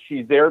there,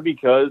 she's there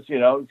because,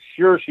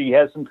 sure, she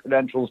has some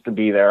credentials to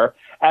be there.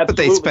 Absolutely. But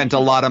they spent a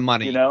lot of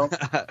money.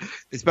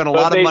 They spent a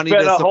lot of money to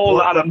support a whole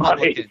lot of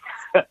money.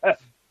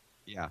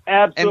 Yeah.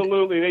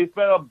 Absolutely. They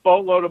spent a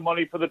boatload of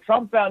money for the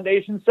Trump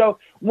Foundation. So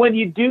when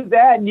you do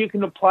that and you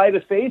can apply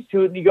the face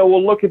to it and you go,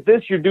 well, look at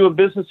this, you're doing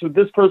business with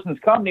this person's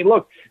company.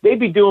 Look, they'd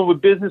be doing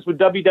business with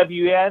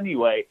WWE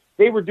anyway.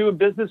 They were doing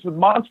business with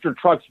monster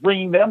trucks,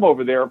 bringing them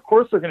over there. Of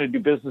course they're going to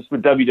do business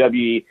with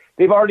WWE.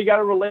 They've already got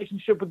a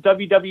relationship with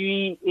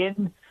WWE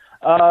in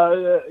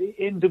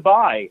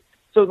Dubai.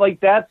 So,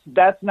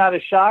 that's not a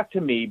shock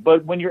to me.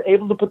 But when you're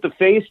able to put the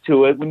face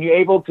to it, when you're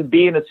able to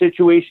be in a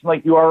situation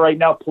like you are right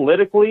now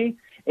politically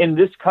in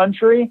this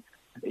country,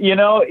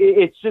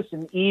 it's just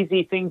an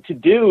easy thing to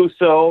do.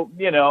 So,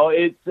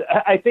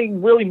 I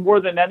think really more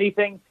than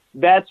anything,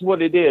 that's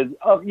what it is.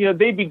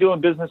 They'd be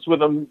doing business with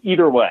them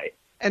either way.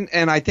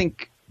 And I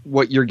think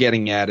what you're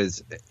getting at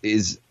is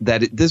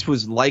that this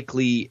was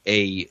likely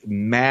a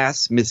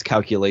mass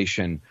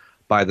miscalculation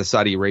by the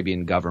Saudi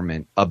Arabian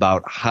government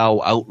about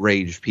how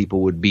outraged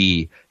people would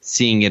be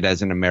seeing it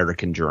as an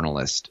American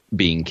journalist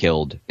being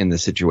killed in the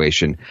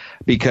situation,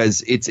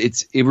 because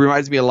it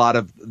reminds me a lot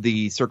of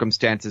the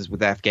circumstances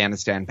with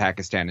Afghanistan,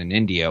 Pakistan, and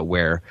India,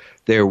 where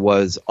there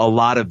was a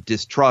lot of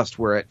distrust,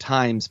 where at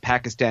times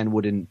Pakistan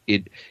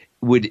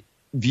would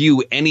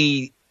view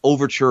any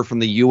overture from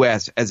the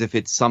U.S. as if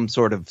it's some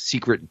sort of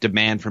secret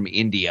demand from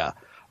India,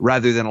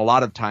 rather than a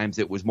lot of times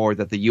it was more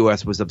that the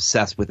U.S. was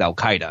obsessed with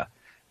Al-Qaeda.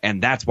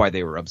 And that's why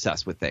they were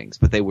obsessed with things.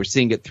 But they were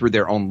seeing it through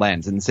their own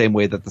lens, in the same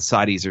way that the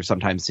Saudis are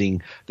sometimes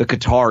seeing the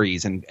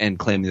Qataris and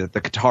claiming that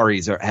the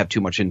Qataris have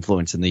too much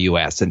influence in the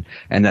U.S. and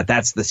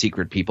that's the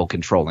secret people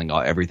controlling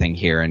everything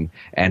here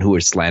and who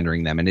are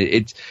slandering them.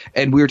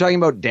 And we were talking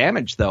about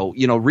damage, though.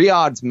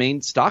 Riyadh's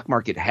main stock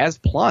market has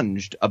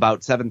plunged about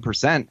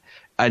 7%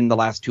 in the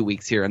last 2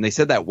 weeks here, and they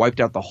said that wiped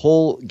out the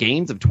whole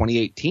gains of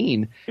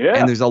 2018. Yeah.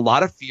 And there's a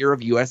lot of fear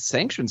of U.S.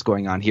 sanctions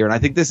going on here. And I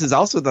think this is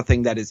also the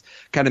thing that is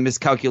kind of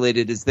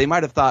miscalculated, is they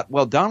might have thought,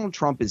 well, Donald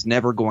Trump is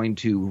never going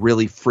to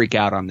really freak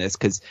out on this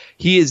because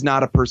he is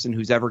not a person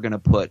who's ever going to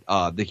put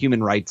the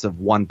human rights of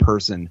one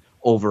person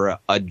over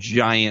a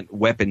giant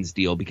weapons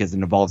deal, because it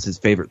involves his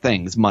favorite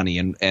things, money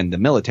and the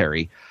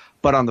military.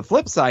 But on the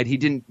flip side,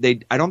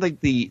 I don't think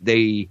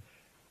they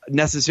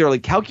necessarily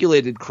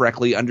calculated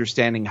correctly,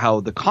 understanding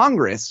how the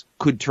Congress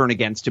could turn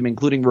against him,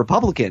 including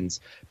Republicans,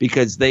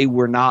 because they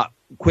were not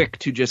quick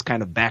to just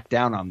kind of back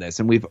down on this.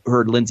 And we've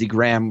heard Lindsey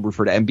Graham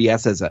refer to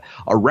MBS as a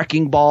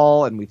wrecking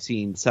ball, and we've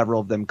seen several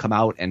of them come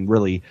out and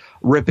really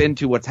rip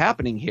into what's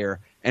happening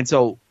here. And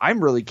so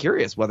I'm really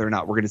curious whether or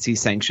not we're going to see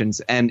sanctions.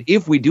 And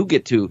if we do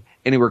get to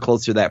anywhere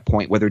close to that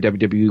point, whether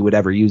WWE would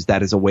ever use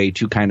that as a way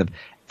to kind of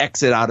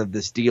exit out of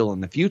this deal in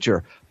the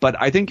future. But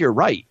I think you're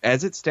right.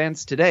 As it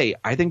stands today,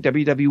 I think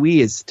WWE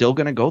is still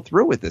going to go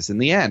through with this in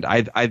the end.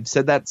 I've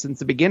said that since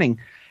the beginning.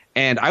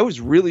 And I was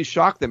really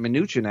shocked that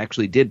Mnuchin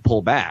actually did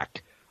pull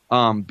back,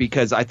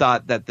 because I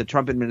thought that the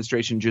Trump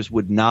administration just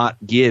would not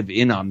give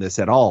in on this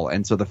at all.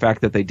 And so the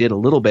fact that they did a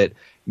little bit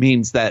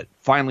means that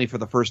finally, for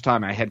the first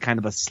time, I had kind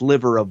of a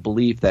sliver of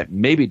belief that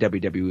maybe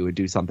WWE would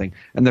do something.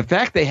 And the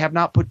fact they have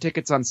not put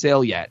tickets on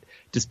sale yet,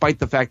 despite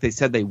the fact they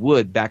said they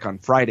would back on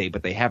Friday,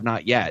 but they have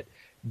not yet,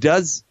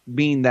 does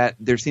mean that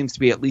there seems to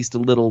be at least a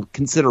little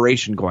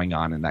consideration going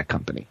on in that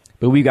company.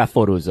 But we got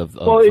photos of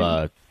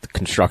the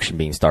construction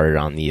being started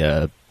on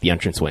the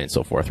entranceway and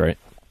so forth, right?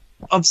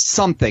 Of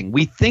something.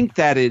 We think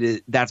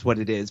that that's what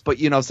it is. But,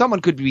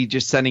 someone could be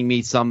just sending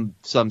me some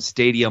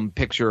stadium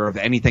picture of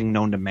anything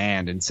known to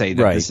man and say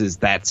that this is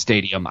that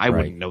stadium. I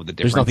wouldn't know the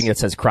difference. There's nothing that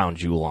says Crown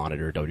Jewel on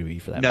it or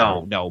WWE for that.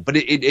 No. But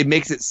it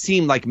makes it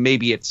seem like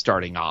maybe it's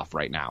starting off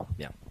right now.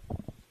 Yeah.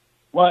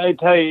 Well, I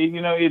tell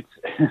you,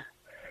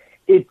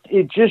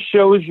 it just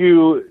shows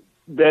you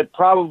that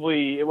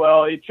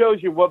it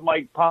shows you what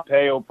Mike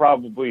Pompeo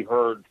probably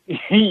heard,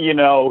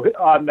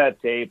 on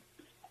that tape.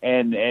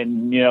 And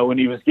when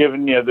he was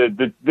given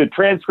the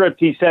transcript,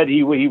 he said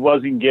he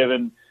wasn't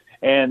given,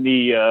 and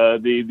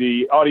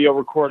the audio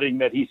recording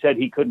that he said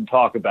he couldn't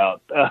talk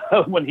about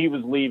when he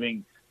was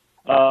leaving.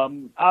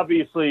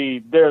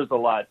 Obviously, there's a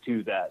lot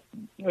to that,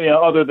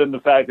 other than the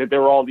fact that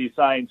there were all these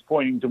signs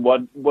pointing to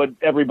what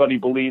everybody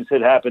believes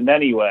had happened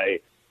anyway.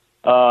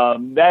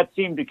 That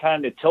seemed to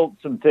kind of tilt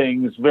some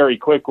things very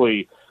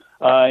quickly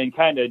and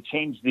kind of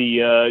change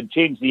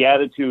the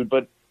attitude,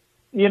 but.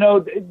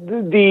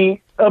 The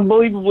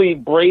unbelievably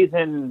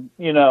brazen,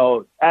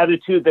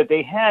 attitude that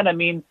they had. I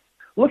mean,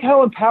 look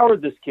how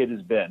empowered this kid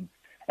has been.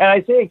 And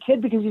I say a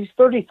kid because he's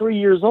 33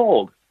 years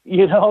old.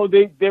 You know,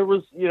 there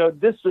was, you know,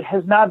 this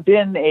has not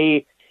been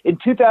in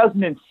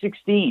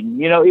 2016,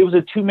 you know, it was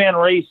a two-man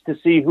race to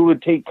see who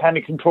would take kind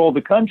of control of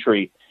the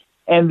country.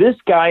 And this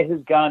guy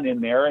has gone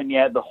in there, and you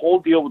had the whole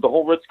deal with the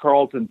whole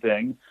Ritz-Carlton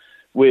thing,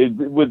 with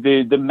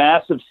the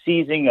massive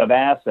seizing of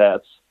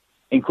assets,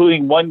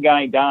 including one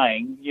guy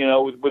dying, you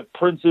know, with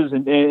princes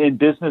and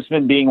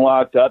businessmen being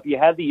locked up. You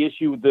had the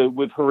issue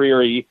with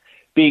Hariri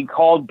being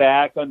called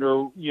back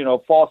under, you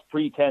know, false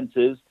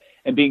pretenses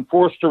and being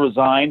forced to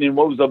resign in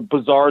what was a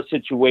bizarre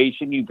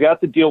situation. You've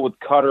got the deal with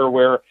Qatar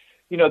where,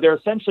 you know, they're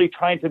essentially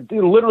trying to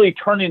literally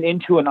turn it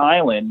into an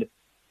island,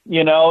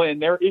 you know,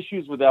 and there are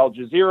issues with Al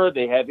Jazeera.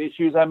 They have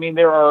issues. I mean,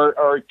 there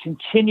are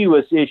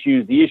continuous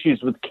issues, the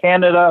issues with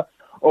Canada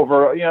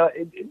over, you know,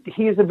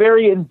 he is a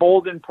very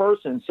emboldened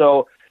person.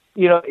 So,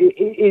 you know,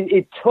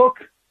 it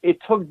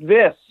took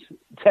this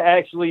to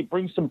actually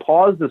bring some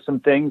pause to some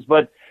things.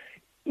 But,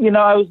 you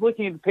know, I was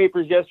looking at the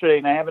papers yesterday,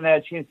 and I haven't had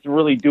a chance to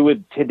really do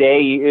it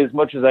today as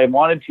much as I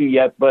wanted to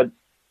yet. But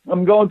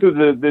I'm going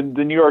through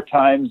the New York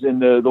Times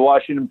and the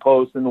Washington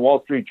Post and the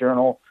Wall Street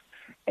Journal,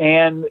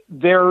 and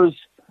there's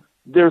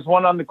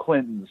one on the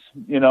Clintons,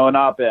 you know, an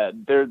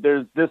op-ed.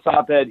 There's this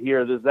op-ed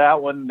here, there's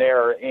that one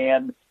there,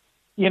 and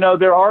you know,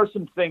 there are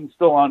some things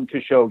still on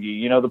Khashoggi.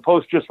 You know, the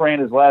Post just ran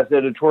his last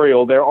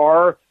editorial. There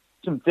are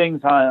some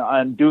things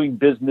on doing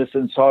business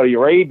in Saudi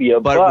Arabia.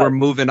 But we're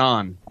moving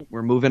on.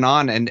 We're moving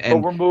on.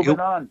 But we're moving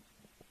on.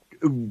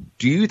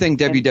 Do you think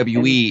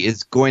WWE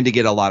is going to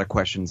get a lot of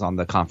questions on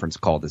the conference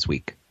call this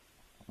week?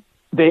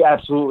 They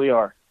absolutely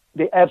are.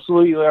 They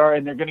absolutely are,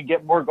 and they're going to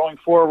get more going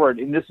forward.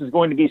 And this is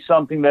going to be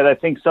something that I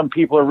think some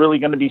people are really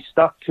going to be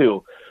stuck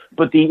to.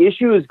 But the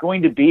issue is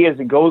going to be as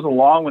it goes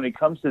along when it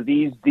comes to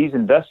these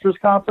investors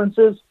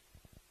conferences.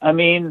 I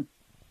mean,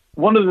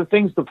 one of the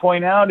things to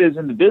point out is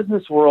in the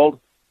business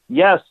world,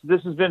 yes,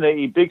 this has been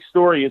a big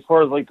story as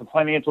far as like the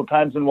Financial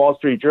Times and Wall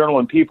Street Journal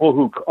and people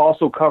who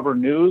also cover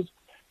news.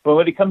 But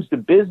when it comes to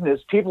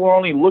business, people are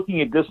only looking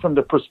at this from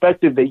the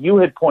perspective that you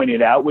had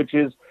pointed out, which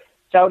is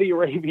Saudi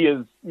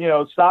Arabia's, you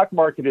know, stock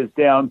market is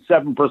down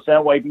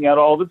 7%, wiping out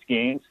all of its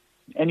gains.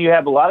 And you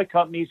have a lot of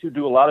companies who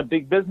do a lot of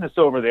big business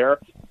over there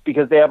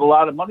because they have a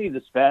lot of money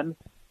to spend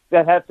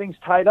that have things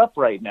tied up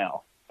right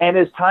now. And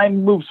as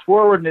time moves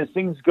forward and as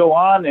things go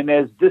on and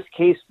as this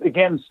case,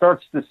 again,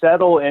 starts to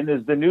settle and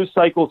as the news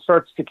cycle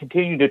starts to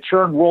continue to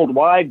churn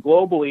worldwide,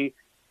 globally,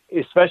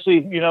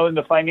 especially, you know, in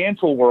the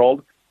financial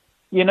world,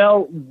 you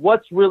know,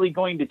 what's really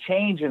going to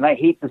change? And I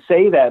hate to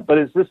say that, but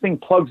as this thing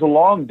plugs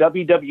along,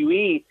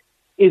 WWE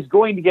is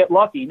going to get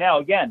lucky. Now,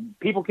 again,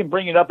 people can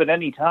bring it up at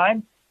any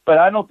time, but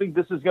I don't think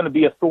this is going to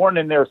be a thorn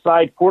in their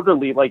side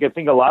quarterly like I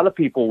think a lot of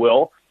people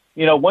will.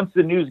 You know, once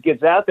the news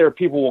gets out there,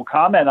 people will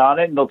comment on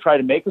it and they'll try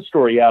to make a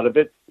story out of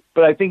it.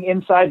 But I think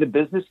inside the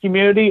business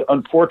community,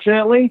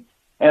 unfortunately,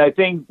 and I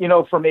think, you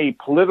know, from a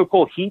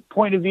political heat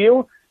point of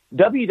view,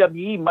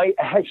 WWE might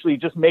actually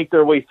just make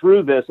their way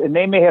through this, and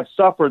they may have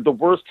suffered the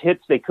worst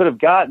hits they could have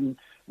gotten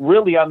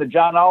really on the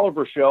John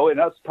Oliver show and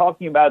us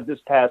talking about it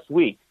this past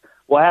week.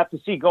 We'll have to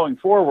see going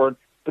forward,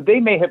 but they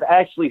may have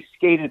actually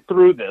skated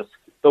through this.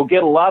 They'll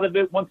get a lot of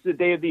it once the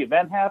day of the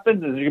event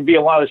happens. There's going to be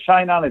a lot of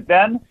shine on it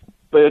then.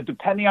 But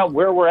depending on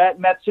where we're at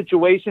in that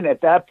situation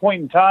at that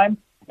point in time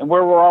and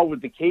where we're all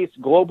with the case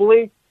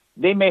globally,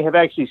 they may have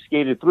actually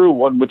skated through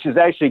one, which is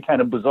actually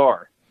kind of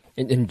bizarre.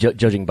 And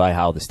judging by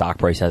how the stock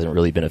price hasn't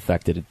really been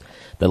affected,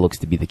 that looks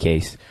to be the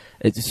case.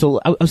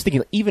 So I was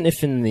thinking, even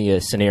if in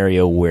the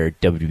scenario where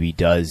WWE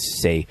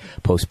does, say,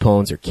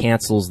 postpones or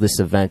cancels this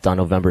event on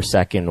November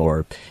 2nd,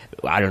 or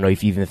I don't know,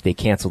 even if they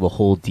cancel the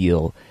whole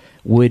deal,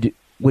 would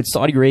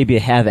Saudi Arabia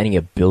have any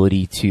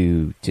ability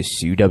to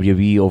sue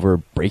WWE over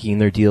breaking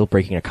their deal,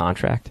 breaking a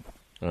contract?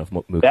 I don't know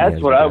if Mookie that's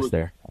what I was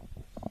there.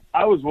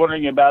 I was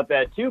wondering about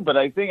that too, but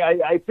I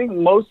think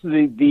most of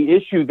the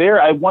issue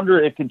there, I wonder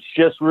if it's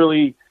just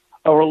really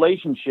a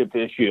relationship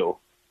issue,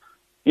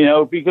 you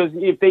know, because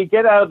if they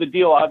get out of the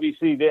deal,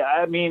 obviously,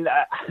 I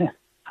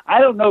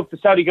don't know if the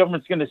Saudi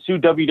government's going to sue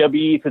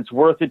WWE if it's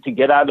worth it to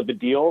get out of the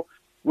deal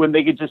when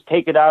they could just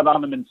take it out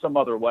on them in some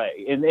other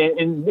way in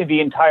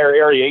the entire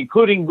area,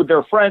 including with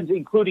their friends,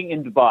 including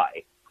in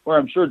Dubai, where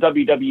I'm sure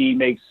WWE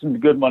makes some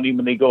good money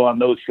when they go on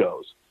those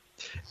shows.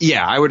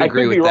 Yeah, I would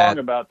agree with that. I could be wrong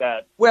about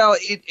that. Well,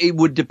 it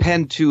would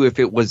depend, too, if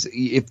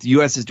the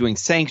U.S. is doing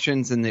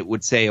sanctions and it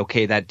would say,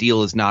 okay, that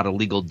deal is not a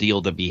legal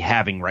deal to be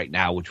having right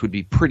now, which would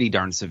be pretty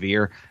darn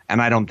severe.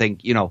 And I don't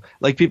think, you know,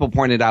 like people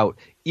pointed out,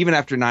 even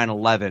after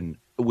 9/11,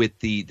 with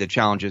the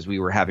challenges we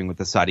were having with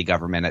the Saudi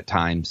government at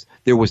times,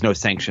 there was no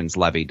sanctions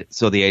levied.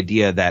 So the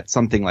idea that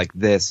something like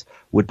this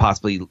would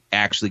possibly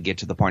actually get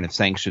to the point of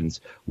sanctions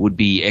would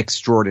be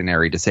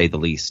extraordinary, to say the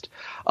least.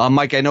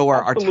 Mike, I know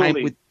our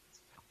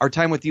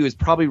time with you is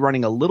probably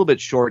running a little bit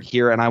short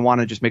here, and I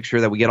want to just make sure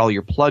that we get all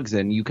your plugs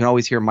in. You can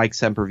always hear Mike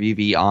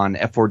Sempervive on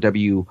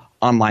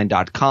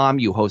F4WOnline.com.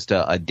 You host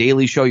a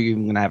daily show. You're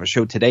even going to have a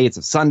show today. It's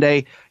a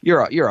Sunday.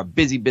 You're a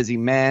busy, busy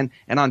man.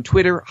 And on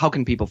Twitter, how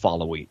can people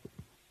follow you?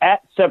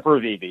 at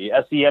Sempervive,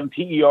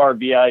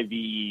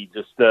 Sempervive,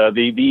 just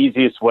the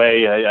easiest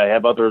way. I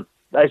have other.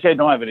 Actually, I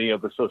don't have any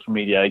other social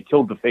media. I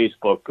killed the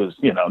Facebook because,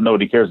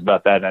 nobody cares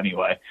about that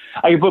anyway.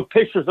 I can put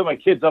pictures of my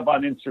kids up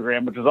on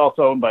Instagram, which is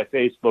also owned by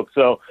Facebook.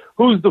 So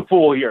who's the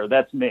fool here?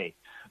 That's me.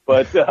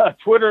 But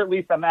Twitter, at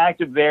least I'm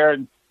active there.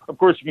 And, of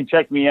course, you can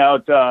check me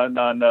out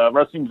on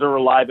Wrestling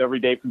Observer Live every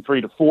day from 3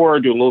 to 4. I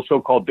do a little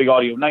show called Big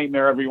Audio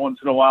Nightmare every once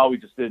in a while. We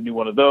just did a new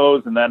one of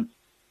those. And then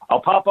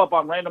I'll pop up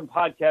on random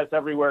podcasts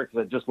everywhere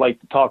because I just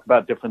like to talk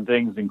about different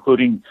things,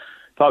 including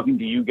talking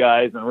to you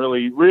guys, and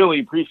really, really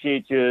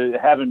appreciate you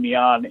having me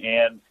on.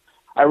 And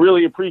I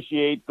really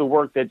appreciate the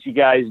work that you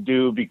guys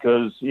do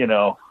because,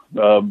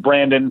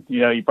 Brandon,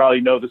 you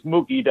probably know this.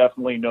 Mookie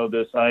definitely know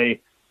this.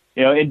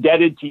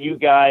 Indebted to you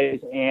guys.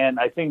 And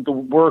I think the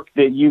work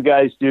that you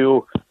guys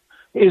do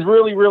is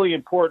really, really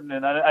important.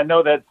 And I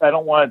know that I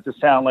don't want it to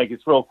sound like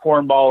it's real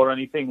cornball or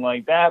anything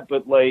like that,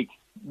 but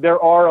there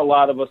are a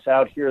lot of us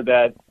out here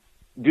that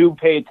do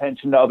pay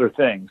attention to other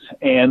things,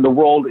 and the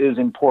world is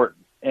important.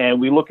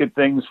 And we look at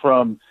things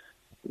from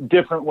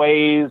different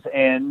ways,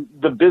 and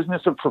the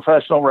business of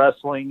professional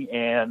wrestling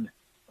and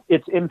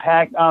its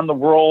impact on the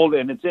world,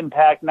 and its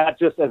impact not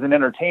just as an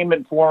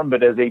entertainment form,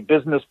 but as a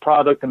business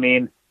product. I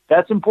mean,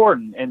 that's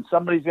important, and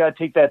somebody's got to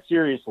take that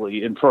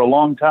seriously. And for a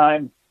long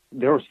time,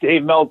 there was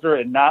Dave Meltzer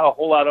and not a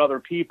whole lot of other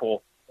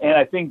people. And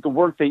I think the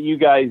work that you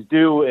guys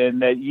do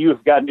and that you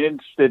have gotten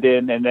interested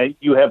in and that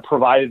you have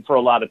provided for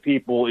a lot of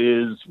people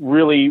is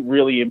really,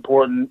 really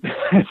important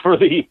for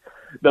the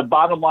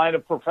bottom line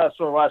of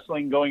professional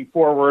wrestling going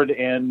forward,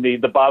 and the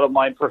bottom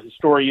line for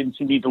historians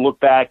who need to look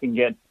back and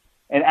get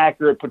an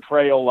accurate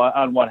portrayal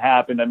on what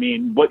happened. I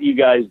mean, what you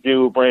guys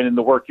do, Brandon,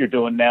 the work you're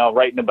doing now,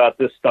 writing about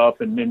this stuff,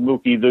 and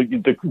Mookie,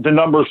 the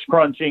numbers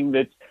crunching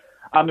that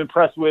I'm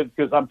impressed with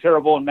because I'm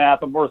terrible in math.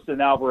 I'm worse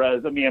than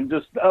Alvarez. I mean, I'm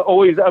just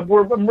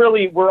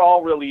we're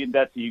all really in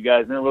debt to you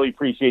guys, and I really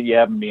appreciate you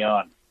having me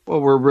on.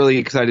 Well, we're really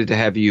excited to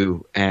have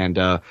you, and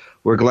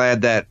we're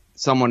glad that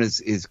someone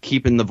is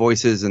keeping the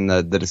voices and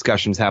the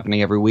discussions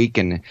happening every week,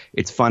 and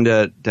it's fun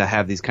to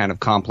have these kind of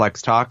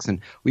complex talks. And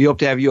we hope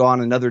to have you on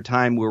another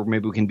time where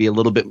maybe we can be a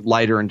little bit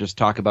lighter and just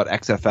talk about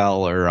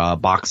XFL or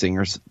boxing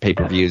or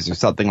pay-per-views or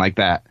something like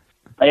that.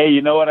 Hey,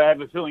 you know what? I have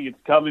a feeling it's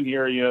coming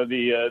here.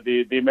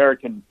 The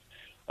American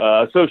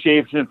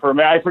Association for,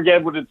 I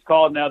forget what it's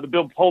called now, the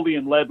Bill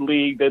Polian-led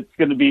league that's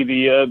going to be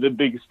the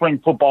big spring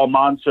football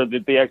monster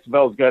that the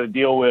XFL's got to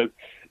deal with.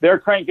 They're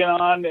cranking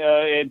on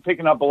and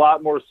picking up a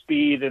lot more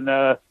speed, and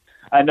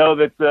I know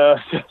that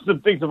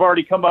some things have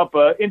already come up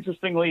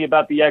interestingly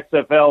about the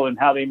XFL and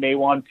how they may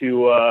want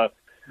to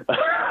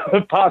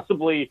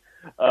possibly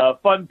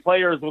fund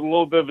players with a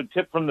little bit of a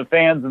tip from the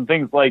fans and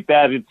things like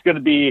that.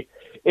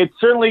 It's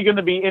certainly going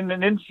to be in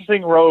an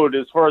interesting road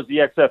as far as the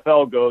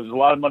XFL goes. There's a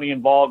lot of money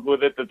involved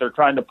with it that they're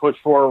trying to push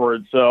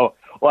forward, so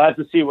we'll have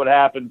to see what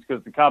happens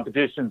because the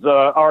competition's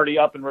already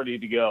up and ready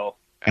to go.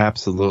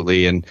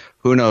 Absolutely, and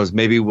who knows,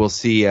 maybe we'll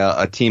see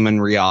a team in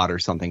Riyadh or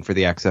something for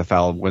the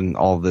XFL when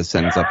all of this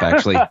ends up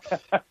actually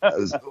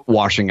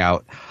washing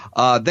out.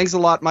 Thanks a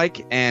lot,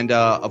 Mike, and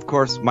of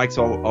course, Mike's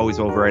always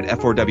over at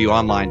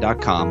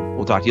f4wonline.com.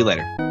 We'll talk to you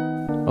later.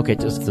 Okay,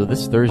 so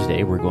this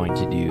Thursday we're going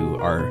to do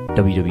our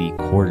WWE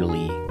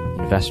Quarterly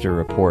Investor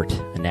Report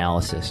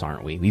analysis,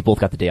 aren't we? We both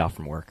got the day off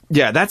from work.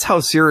 Yeah, that's how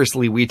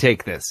seriously we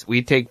take this.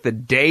 We take the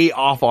day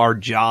off our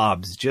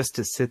jobs just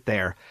to sit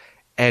there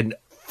and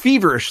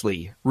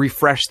feverishly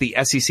refresh the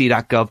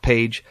SEC.gov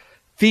page,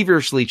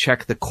 feverishly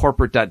check the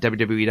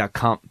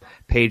corporate.wwe.com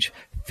page,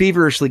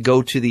 feverishly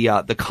go to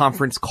the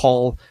conference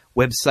call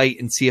website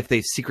and see if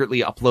they've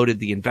secretly uploaded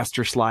the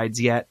investor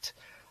slides yet.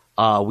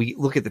 We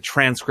look at the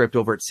transcript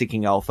over at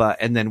Seeking Alpha,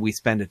 and then we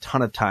spend a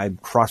ton of time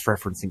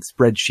cross-referencing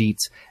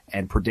spreadsheets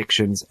and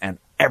predictions and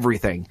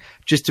everything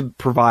just to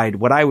provide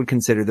what I would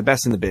consider the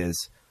best in the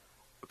biz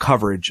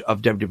coverage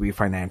of WWE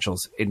financials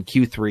in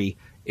Q3.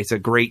 It's a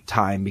great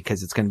time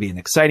because it's going to be an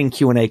exciting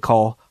Q&A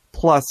call.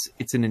 Plus,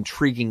 it's an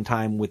intriguing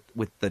time with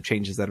the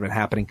changes that have been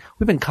happening.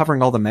 We've been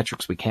covering all the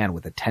metrics we can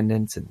with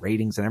attendance and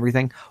ratings and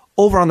everything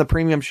over on the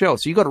premium show.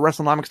 So you go to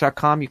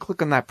WrestleNomics.com, you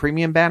click on that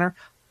premium banner,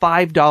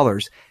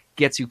 $5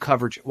 gets you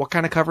coverage. What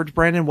kind of coverage,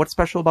 Brandon? What's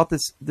special about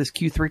this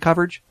Q3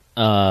 coverage?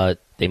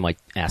 They might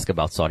ask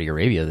about Saudi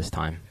Arabia this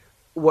time.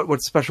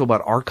 What's special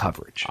about our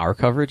coverage? Our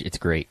coverage? It's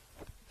great.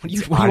 What do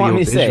you want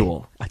me to say?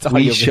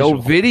 We show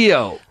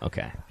video.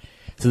 Okay.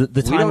 So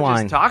the timeline. We don't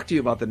just talk to you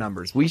about the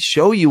numbers. We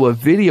show you a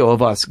video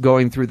of us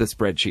going through the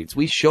spreadsheets.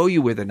 We show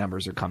you where the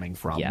numbers are coming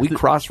from. Yeah, we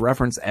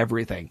cross-reference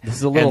everything. This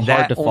is a little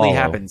hard to follow. And that only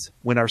happens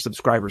when our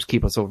subscribers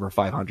keep us over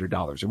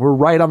 $500. And we're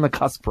right on the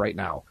cusp right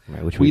now.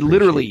 Right, which we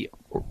literally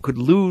could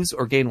lose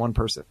or gain one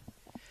person.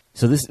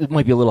 So this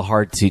might be a little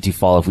hard to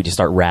follow if we just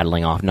start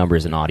rattling off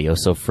numbers and audio.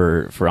 So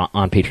for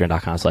on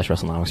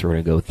patreon.com/WrestleNomics, we're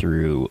going to go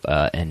through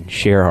and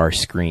share our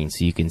screen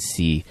so you can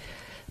see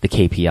the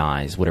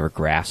KPIs, whatever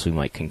graphs we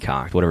might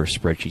concoct, whatever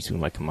spreadsheets we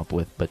might come up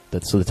with.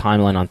 So the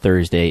timeline on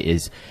Thursday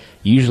is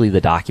usually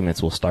the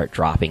documents will start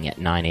dropping at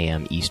 9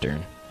 a.m.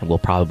 Eastern, and we'll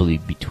probably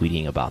be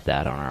tweeting about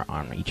that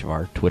on each of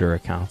our Twitter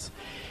accounts.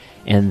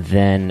 And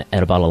then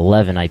at about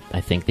 11, I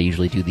think they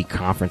usually do the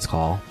conference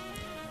call,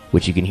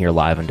 which you can hear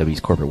live on W's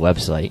corporate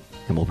website,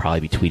 and we'll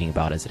probably be tweeting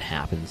about as it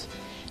happens.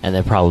 And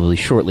then probably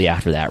shortly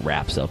after that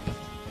wraps up,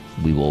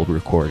 we will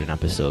record an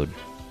episode.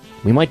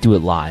 We might do it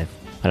live.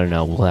 I don't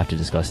know. We'll have to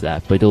discuss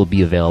that. But it'll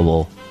be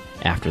available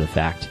after the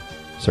fact,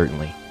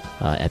 certainly,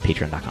 at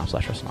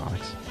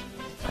patreon.com/WrestleNomics.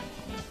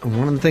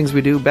 One of the things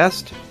we do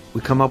best, we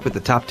come up with the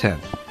top 10.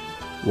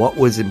 What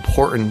was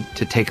important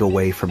to take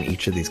away from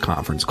each of these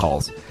conference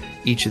calls,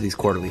 each of these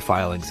quarterly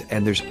filings.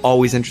 And there's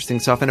always interesting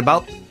stuff. And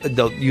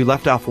you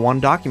left off one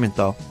document,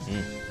 though.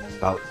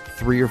 About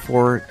 3 or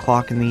 4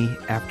 o'clock in the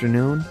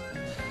afternoon.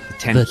 The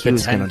 10Q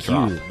is going to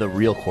drop. The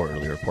real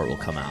quarterly report will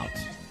come out.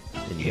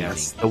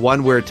 Yes, the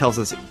one where it tells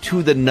us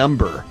to the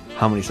number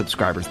how many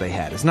subscribers they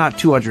had. It's not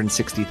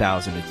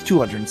 260,000, it's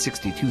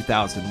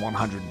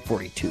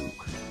 262,142.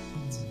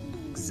 It's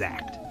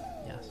exact.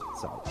 Yes.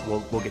 So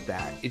we'll get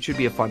that. It should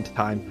be a fun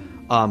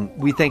time.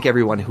 We thank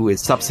everyone who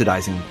is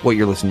subsidizing what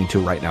you're listening to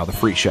right now, the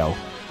free show,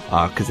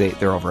 because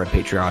they're over at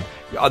Patreon.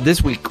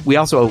 This week, we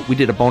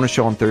did a bonus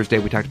show on Thursday.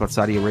 We talked about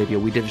Saudi Arabia.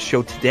 We did a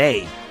show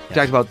today. We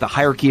talked about the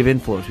hierarchy of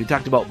influence. We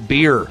talked about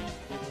beer.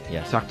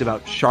 Yes. We talked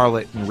about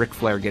Charlotte and Ric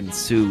Flair getting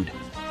sued.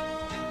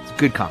 It's a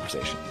good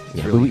conversation.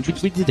 Yeah, really we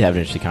did have an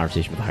interesting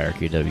conversation with the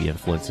hierarchy of WWE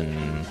influence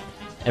and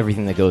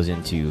everything that goes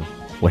into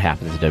what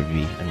happens at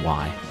WWE and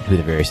why, and who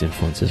the various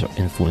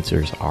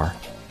influencers are.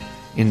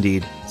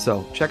 Indeed.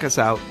 So check us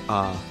out.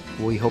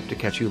 We hope to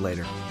catch you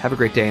later. Have a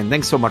great day, and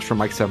thanks so much for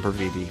Mike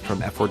Sempervive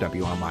from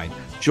F4W Online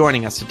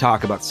joining us to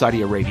talk about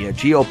Saudi Arabia,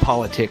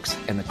 geopolitics,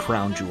 and the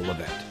Crown Jewel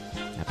event.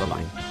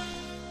 Bye-bye.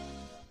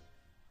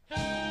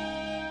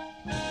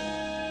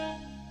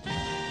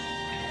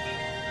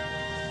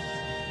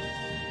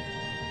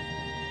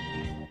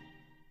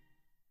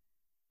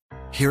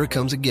 Here it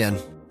comes again.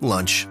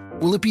 Lunch.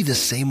 Will it be the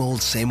same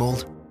old, same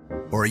old?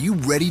 Or are you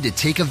ready to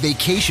take a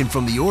vacation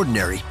from the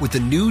ordinary with the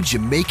new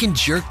Jamaican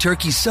Jerk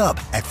Turkey Sub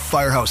at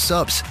Firehouse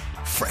Subs?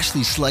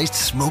 Freshly sliced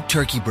smoked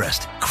turkey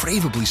breast,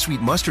 craveably sweet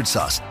mustard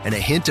sauce, and a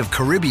hint of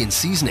Caribbean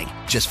seasoning.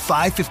 Just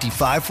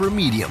 $5.55 for a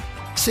medium.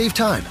 Save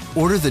time.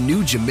 Order the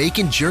new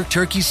Jamaican Jerk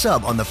Turkey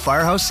Sub on the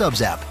Firehouse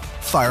Subs app.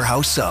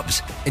 Firehouse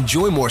Subs.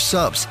 Enjoy more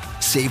subs.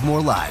 Save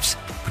more lives.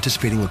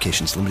 Participating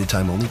locations. Limited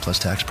time only, plus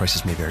tax.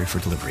 Prices may vary for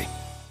delivery.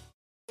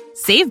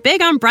 Save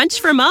big on brunch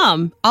for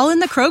mom, all in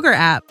the Kroger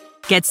app.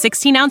 Get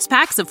 16-ounce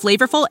packs of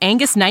flavorful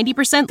Angus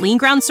 90% lean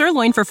ground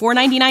sirloin for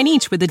 $4.99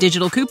 each with a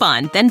digital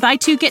coupon. Then buy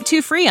 2, get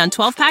 2 free on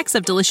 12 packs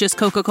of delicious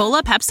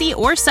Coca-Cola, Pepsi,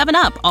 or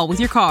 7-Up, all with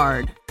your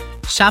card.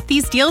 Shop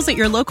these deals at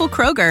your local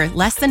Kroger,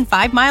 less than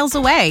 5 miles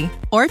away.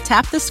 Or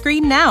tap the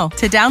screen now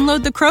to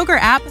download the Kroger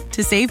app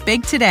to save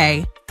big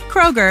today.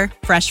 Kroger,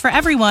 fresh for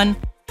everyone.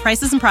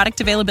 Prices and product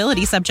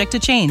availability subject to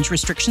change.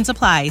 Restrictions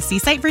apply. See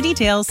site for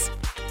details.